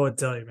point, I don't know what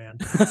to tell you, man.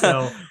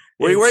 So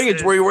were you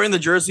wearing the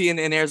jersey in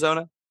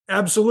Arizona?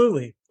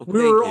 Absolutely.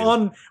 We were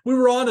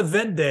on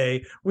event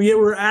day. We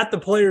were at the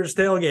players'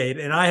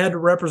 tailgate, and I had to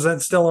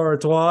represent Stella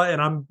Artois,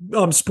 and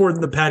I'm sporting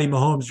the Patty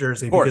Mahomes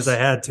jersey because I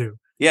had to.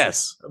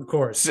 Yes, of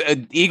course.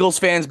 Eagles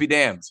fans be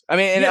damned. I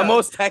mean, and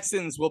most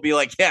Texans will be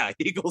like, "Yeah,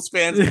 Eagles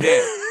fans be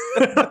damned."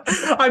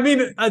 I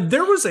mean,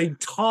 there was a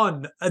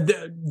ton,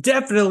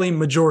 definitely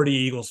majority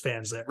Eagles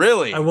fans there.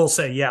 Really, I will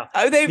say, yeah.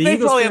 They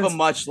probably have a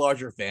much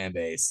larger fan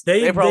base.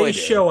 They probably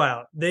show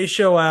out. They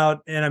show out,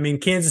 and I mean,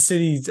 Kansas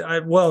City.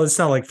 Well, it's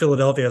not like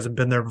Philadelphia hasn't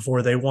been there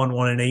before. They won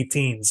one in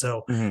 18.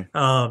 So,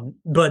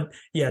 but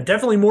yeah,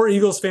 definitely more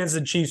Eagles fans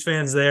than Chiefs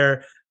fans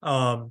there.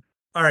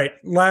 All right,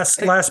 last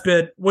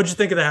bit. What'd you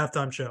think of the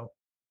halftime show?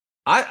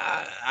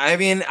 I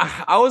mean,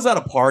 I was at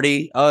a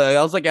party.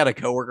 I was like at a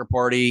coworker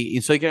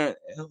party, so it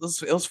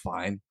was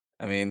fine.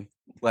 I mean,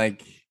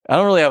 like I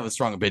don't really have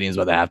strong opinions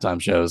about the halftime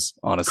shows,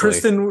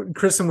 honestly.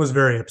 Kristen was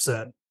very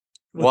upset.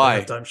 Why?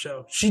 The halftime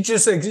show?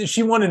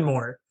 She wanted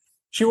more.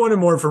 She wanted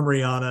more from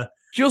Rihanna.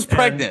 She was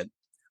pregnant.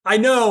 I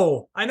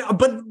know.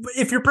 But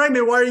if you're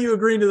pregnant, why are you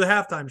agreeing to the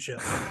halftime show?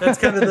 That's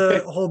kind of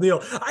the whole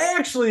deal. I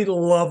actually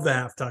love the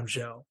halftime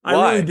show.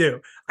 I really do.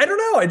 I don't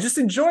know. I just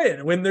enjoy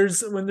it when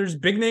there's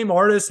big name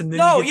artists and then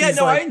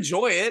I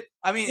enjoy it.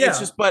 I mean, it's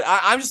just, but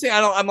I'm just saying,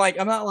 I'm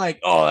not like,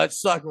 oh, that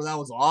sucked. Well, that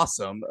was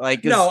awesome.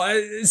 Like,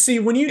 see,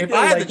 if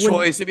I had the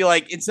choice, it'd be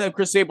like, instead of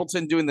Chris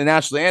Stapleton doing the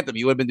national anthem,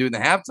 he would have been doing the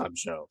halftime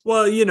show.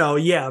 Well,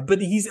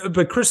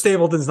 but Chris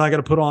Stapleton's not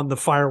going to put on the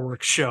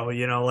fireworks show,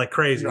 like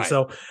crazy. Right.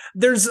 So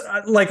there's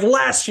like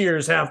last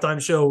year's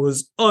halftime show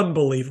was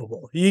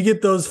unbelievable. You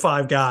get those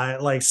five guys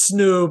like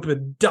Snoop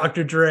and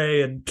Dr.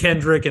 Dre and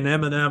Kendrick and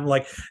Eminem,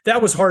 like that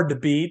was hard to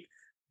beat,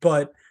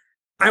 but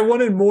I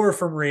wanted more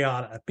from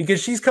Rihanna because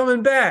she's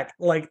coming back.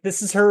 Like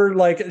this is her,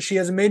 like she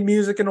hasn't made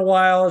music in a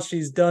while.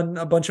 She's done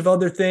a bunch of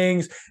other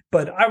things,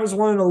 but I was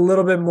wanting a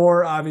little bit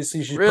more.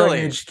 Obviously she's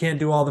pregnant. She can't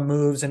do all the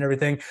moves and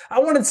everything. I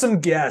wanted some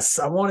guests.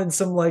 I wanted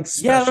some like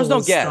special there's no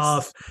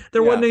stuff.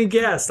 There wasn't any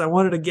guest. I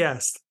wanted a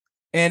guest.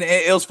 And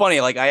it was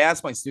funny. Like I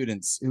asked my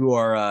students who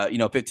are,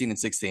 15 and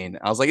 16,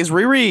 I was like, is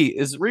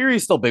Riri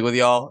still big with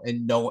y'all?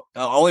 And no,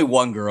 only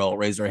one girl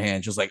raised her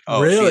hand. She was like,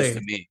 oh, really? She is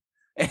to me.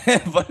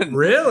 But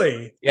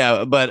really?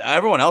 Yeah, but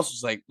everyone else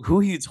was like, who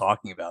are you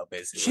talking about,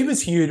 basically? She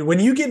was huge. When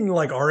you get in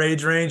like our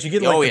age range, you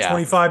get like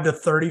 25 to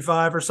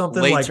 35 or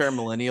something. Late term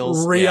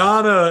millennials.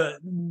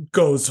 Rihanna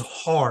goes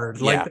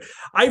hard. Like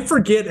I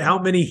forget how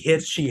many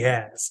hits she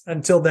has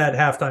until that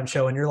halftime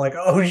show, and you're like,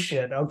 oh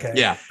shit, okay.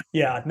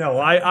 Yeah. No,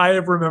 I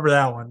remember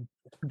that one.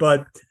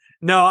 But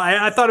no,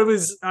 I thought it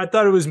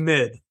was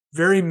mid.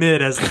 Very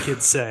mid, as the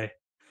kids say.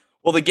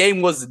 Well, the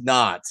game was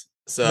not.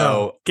 So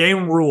no,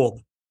 game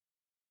ruled.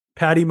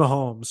 Patty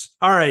Mahomes.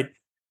 All right.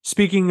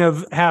 Speaking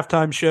of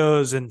halftime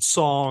shows and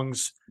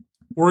songs,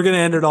 we're going to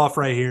end it off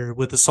right here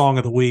with the song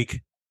of the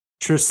week.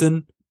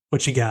 Tristan,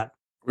 what you got?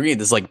 We're going to get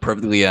this like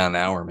perfectly on an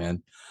hour,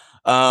 man.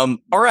 All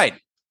right.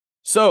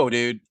 So,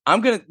 dude,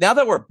 now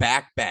that we're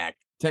back,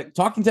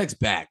 Talking Tech's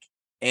back,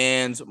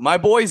 and my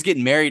boy's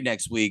getting married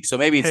next week, so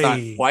maybe it's not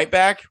quite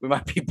back. We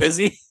might be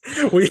busy.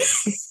 So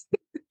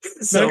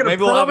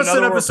maybe we'll have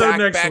another episode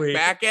next week.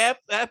 Back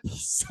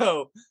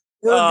episode.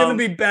 We're going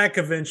to be back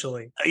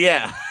eventually.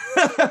 Yeah.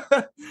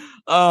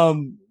 A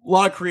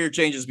lot of career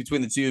changes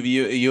between the two of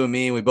you and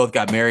me. We both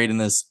got married in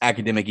this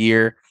academic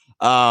year.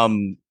 But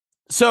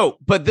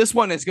this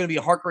one is going to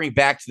be harkening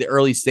back to the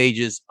early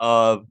stages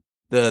of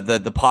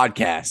the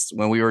podcast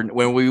when we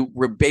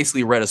were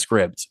basically read a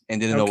script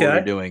and didn't know what we were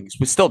doing.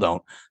 We still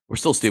don't. We're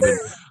still stupid,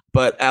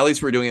 but at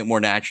least we're doing it more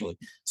naturally.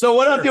 So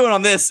what I'm doing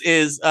on this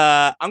is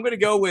I'm going to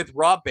go with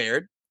Rob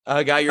Baird,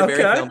 a guy you're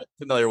very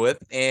familiar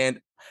with, and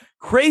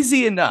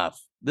crazy enough,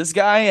 this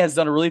guy has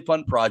done a really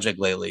fun project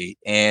lately,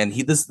 and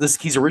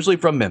he's originally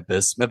from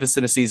Memphis. Memphis,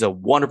 Tennessee is a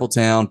wonderful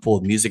town full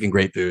of music and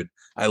great food.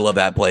 I love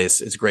that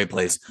place. It's a great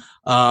place.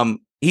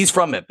 He's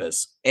from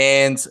Memphis,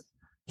 and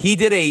he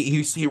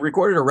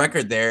recorded a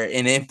record there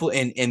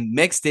and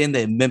mixed in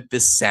the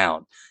Memphis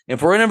sound. And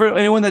for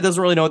anyone that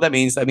doesn't really know what that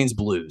means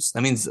blues.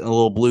 That means a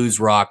little blues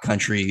rock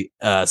country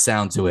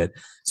sound to it.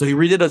 So he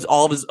redid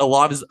a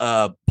lot of his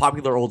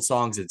popular old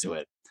songs into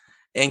it,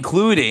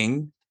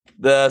 including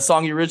the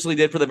song he originally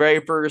did for the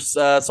very first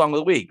song of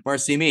the week,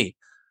 Mercy Me,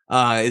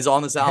 is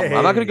on this album. Hey.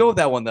 I'm not going to go with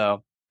that one,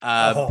 though,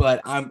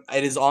 but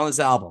it is on this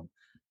album.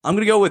 I'm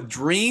going to go with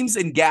Dreams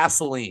and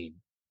Gasoline.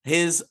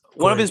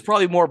 One of his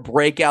probably more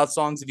breakout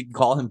songs, if you can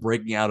call him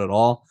breaking out at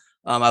all.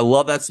 I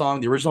love that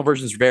song. The original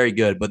version is very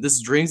good, but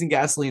this Dreams and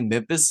Gasoline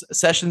Memphis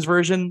Sessions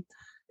version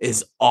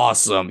is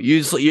awesome.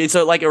 It's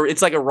like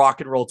a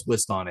rock and roll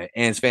twist on it,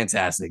 and it's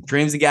fantastic.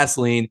 Dreams and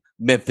Gasoline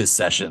Memphis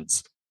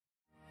Sessions.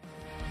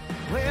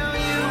 Well,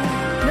 you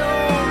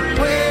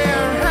know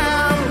where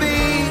I'll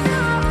be,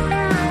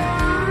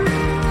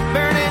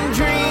 burning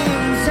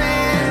dreams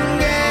and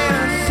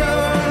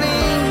gasoline,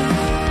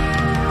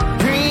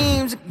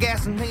 dreams of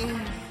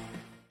gasoline.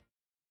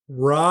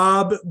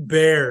 Rob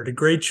Baird,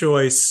 great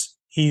choice.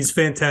 He's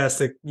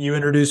fantastic. You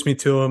introduced me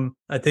to him.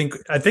 I think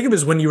it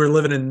was when you were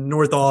living in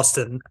North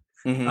Austin.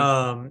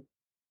 Mm-hmm.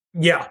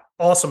 Yeah,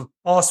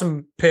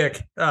 awesome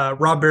pick.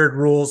 Rob Baird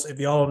rules. If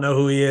y'all don't know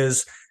who he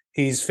is,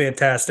 he's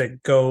fantastic.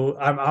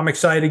 I'm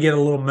excited to get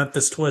a little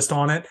Memphis twist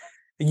on it.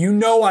 You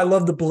know I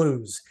love the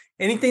blues.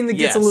 Anything that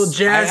gets a little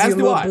jazzy, a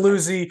little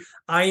bluesy,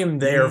 I am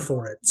there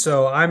for it.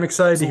 So I'm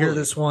excited to hear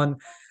this one.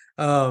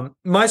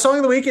 My song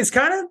of the week is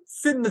kind of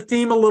fitting the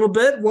theme a little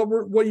bit.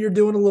 What you're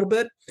doing a little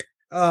bit.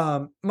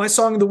 My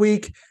song of the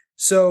week.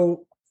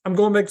 So I'm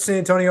going back to San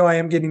Antonio. I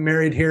am getting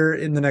married here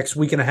in the next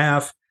week and a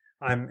half.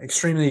 I'm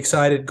extremely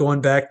excited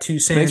going back to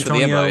San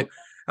Antonio.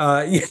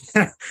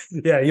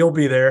 Yeah, you'll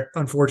be there,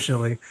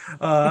 unfortunately.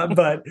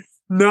 But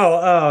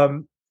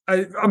no,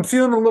 I'm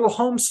feeling a little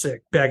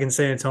homesick back in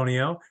San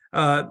Antonio.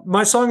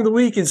 My song of the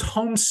week is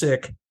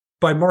Homesick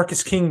by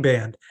Marcus King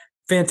Band.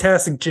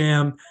 Fantastic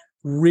jam.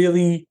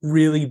 Really,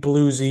 really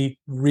bluesy,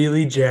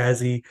 really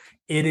jazzy.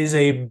 It is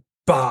a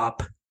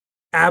bop.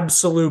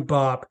 Absolute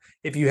bop.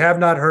 If you have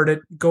not heard it,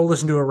 go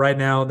listen to it right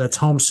now. That's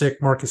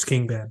Homesick, Marcus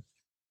King Band.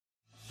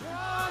 You're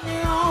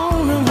the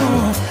only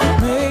one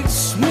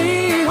makes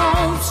me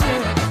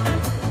homesick.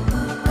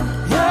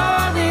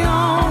 You're the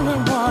only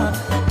one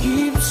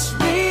keeps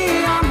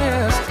me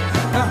honest.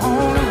 The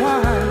only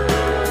one.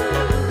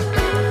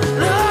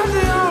 You're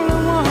the only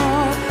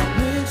one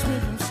makes me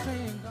from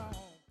staying gone.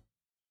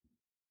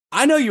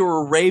 I know you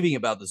were raving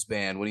about this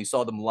band when you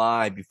saw them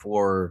live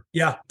before.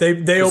 Yeah,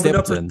 they opened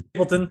up for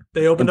Stapleton.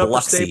 They opened up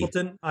for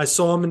Stapleton. I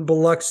saw them in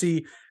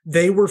Biloxi.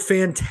 They were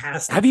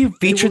fantastic. Have you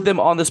featured them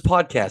on this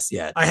podcast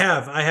yet? I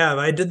have.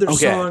 I did their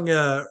song.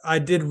 I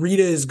did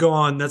Rita Is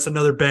Gone. That's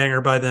another banger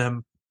by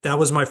them. That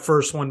was my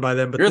first one by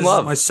them, but this is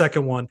my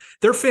second one.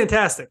 They're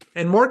fantastic.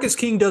 And Marcus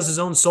King does his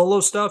own solo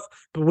stuff,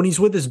 but when he's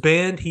with his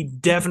band, he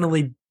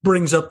definitely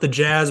brings up the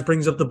jazz,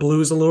 brings up the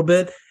blues a little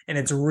bit, and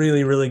it's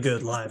really, really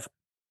good live.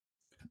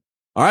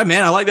 All right,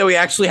 man. I like that we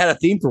actually had a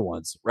theme for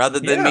once, rather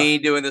than me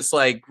doing this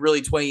like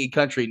really twangy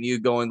country and you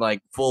going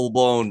like full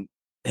blown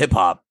hip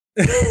hop.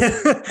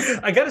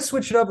 I got to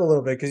switch it up a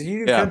little bit because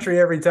you do country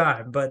every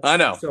time. But I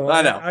know, so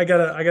I know. I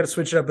gotta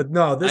switch it up. But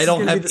no, I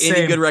don't have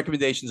any good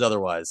recommendations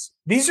otherwise.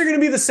 These are going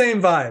to be the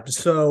same vibes.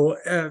 So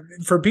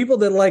for people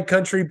that like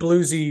country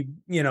bluesy,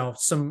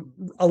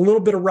 a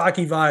little bit of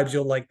rocky vibes,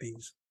 you'll like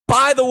these.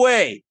 By the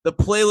way, the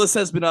playlist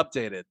has been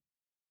updated.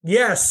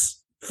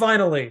 Yes,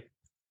 finally.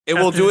 It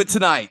will do it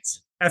tonight.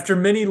 After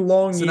many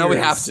long years. So now we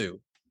have to.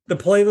 The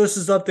playlist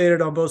is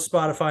updated on both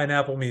Spotify and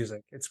Apple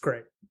Music. It's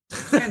great.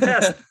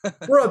 Fantastic.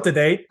 We're up to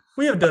date.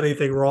 We haven't done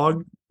anything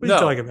wrong. What are you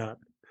talking about?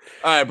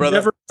 All right,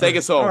 brother. Take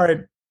us home.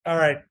 All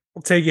right.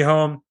 We'll take you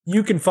home.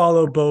 You can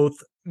follow both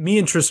me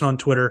and Tristan on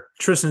Twitter.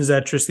 Tristan is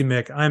at Tristy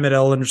Mick. I'm at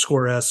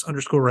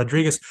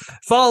L_S_Rodriguez.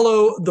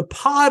 Follow the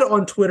pod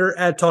on Twitter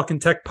at Talking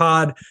Tech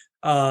Pod.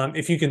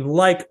 If you can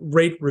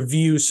rate,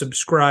 review,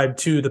 subscribe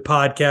to the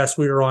podcast.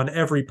 We are on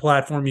every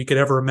platform you could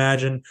ever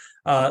imagine.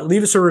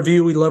 Leave us a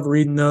review. We love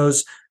reading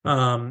those.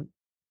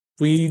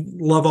 We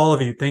love all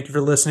of you. Thank you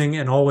for listening,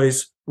 and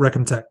always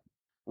Recom Tech.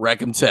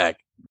 Recom Tech.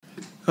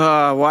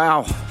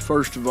 Wow.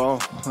 First of all,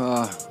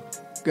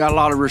 got a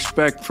lot of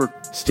respect for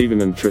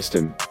Steven and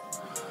Tristan.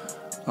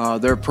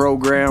 Their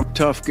program.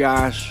 Tough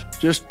guys.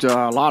 Just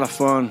a lot of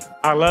fun.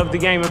 I love the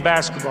game of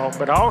basketball,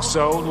 but I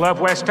also love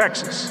West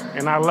Texas.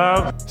 And I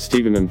love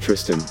Steven and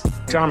Tristan.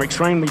 I'm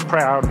extremely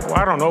proud. Well,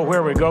 I don't know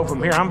where we go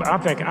from here.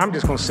 I'm thinking I'm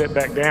just going to sit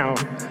back down.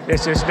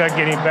 It's just not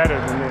getting better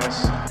than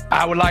this.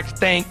 I would like to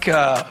thank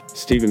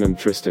Steven and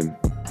Tristan.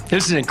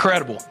 This is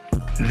incredible.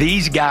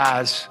 These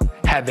guys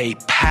have a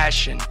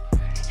passion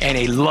and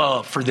a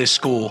love for this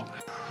school.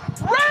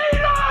 Red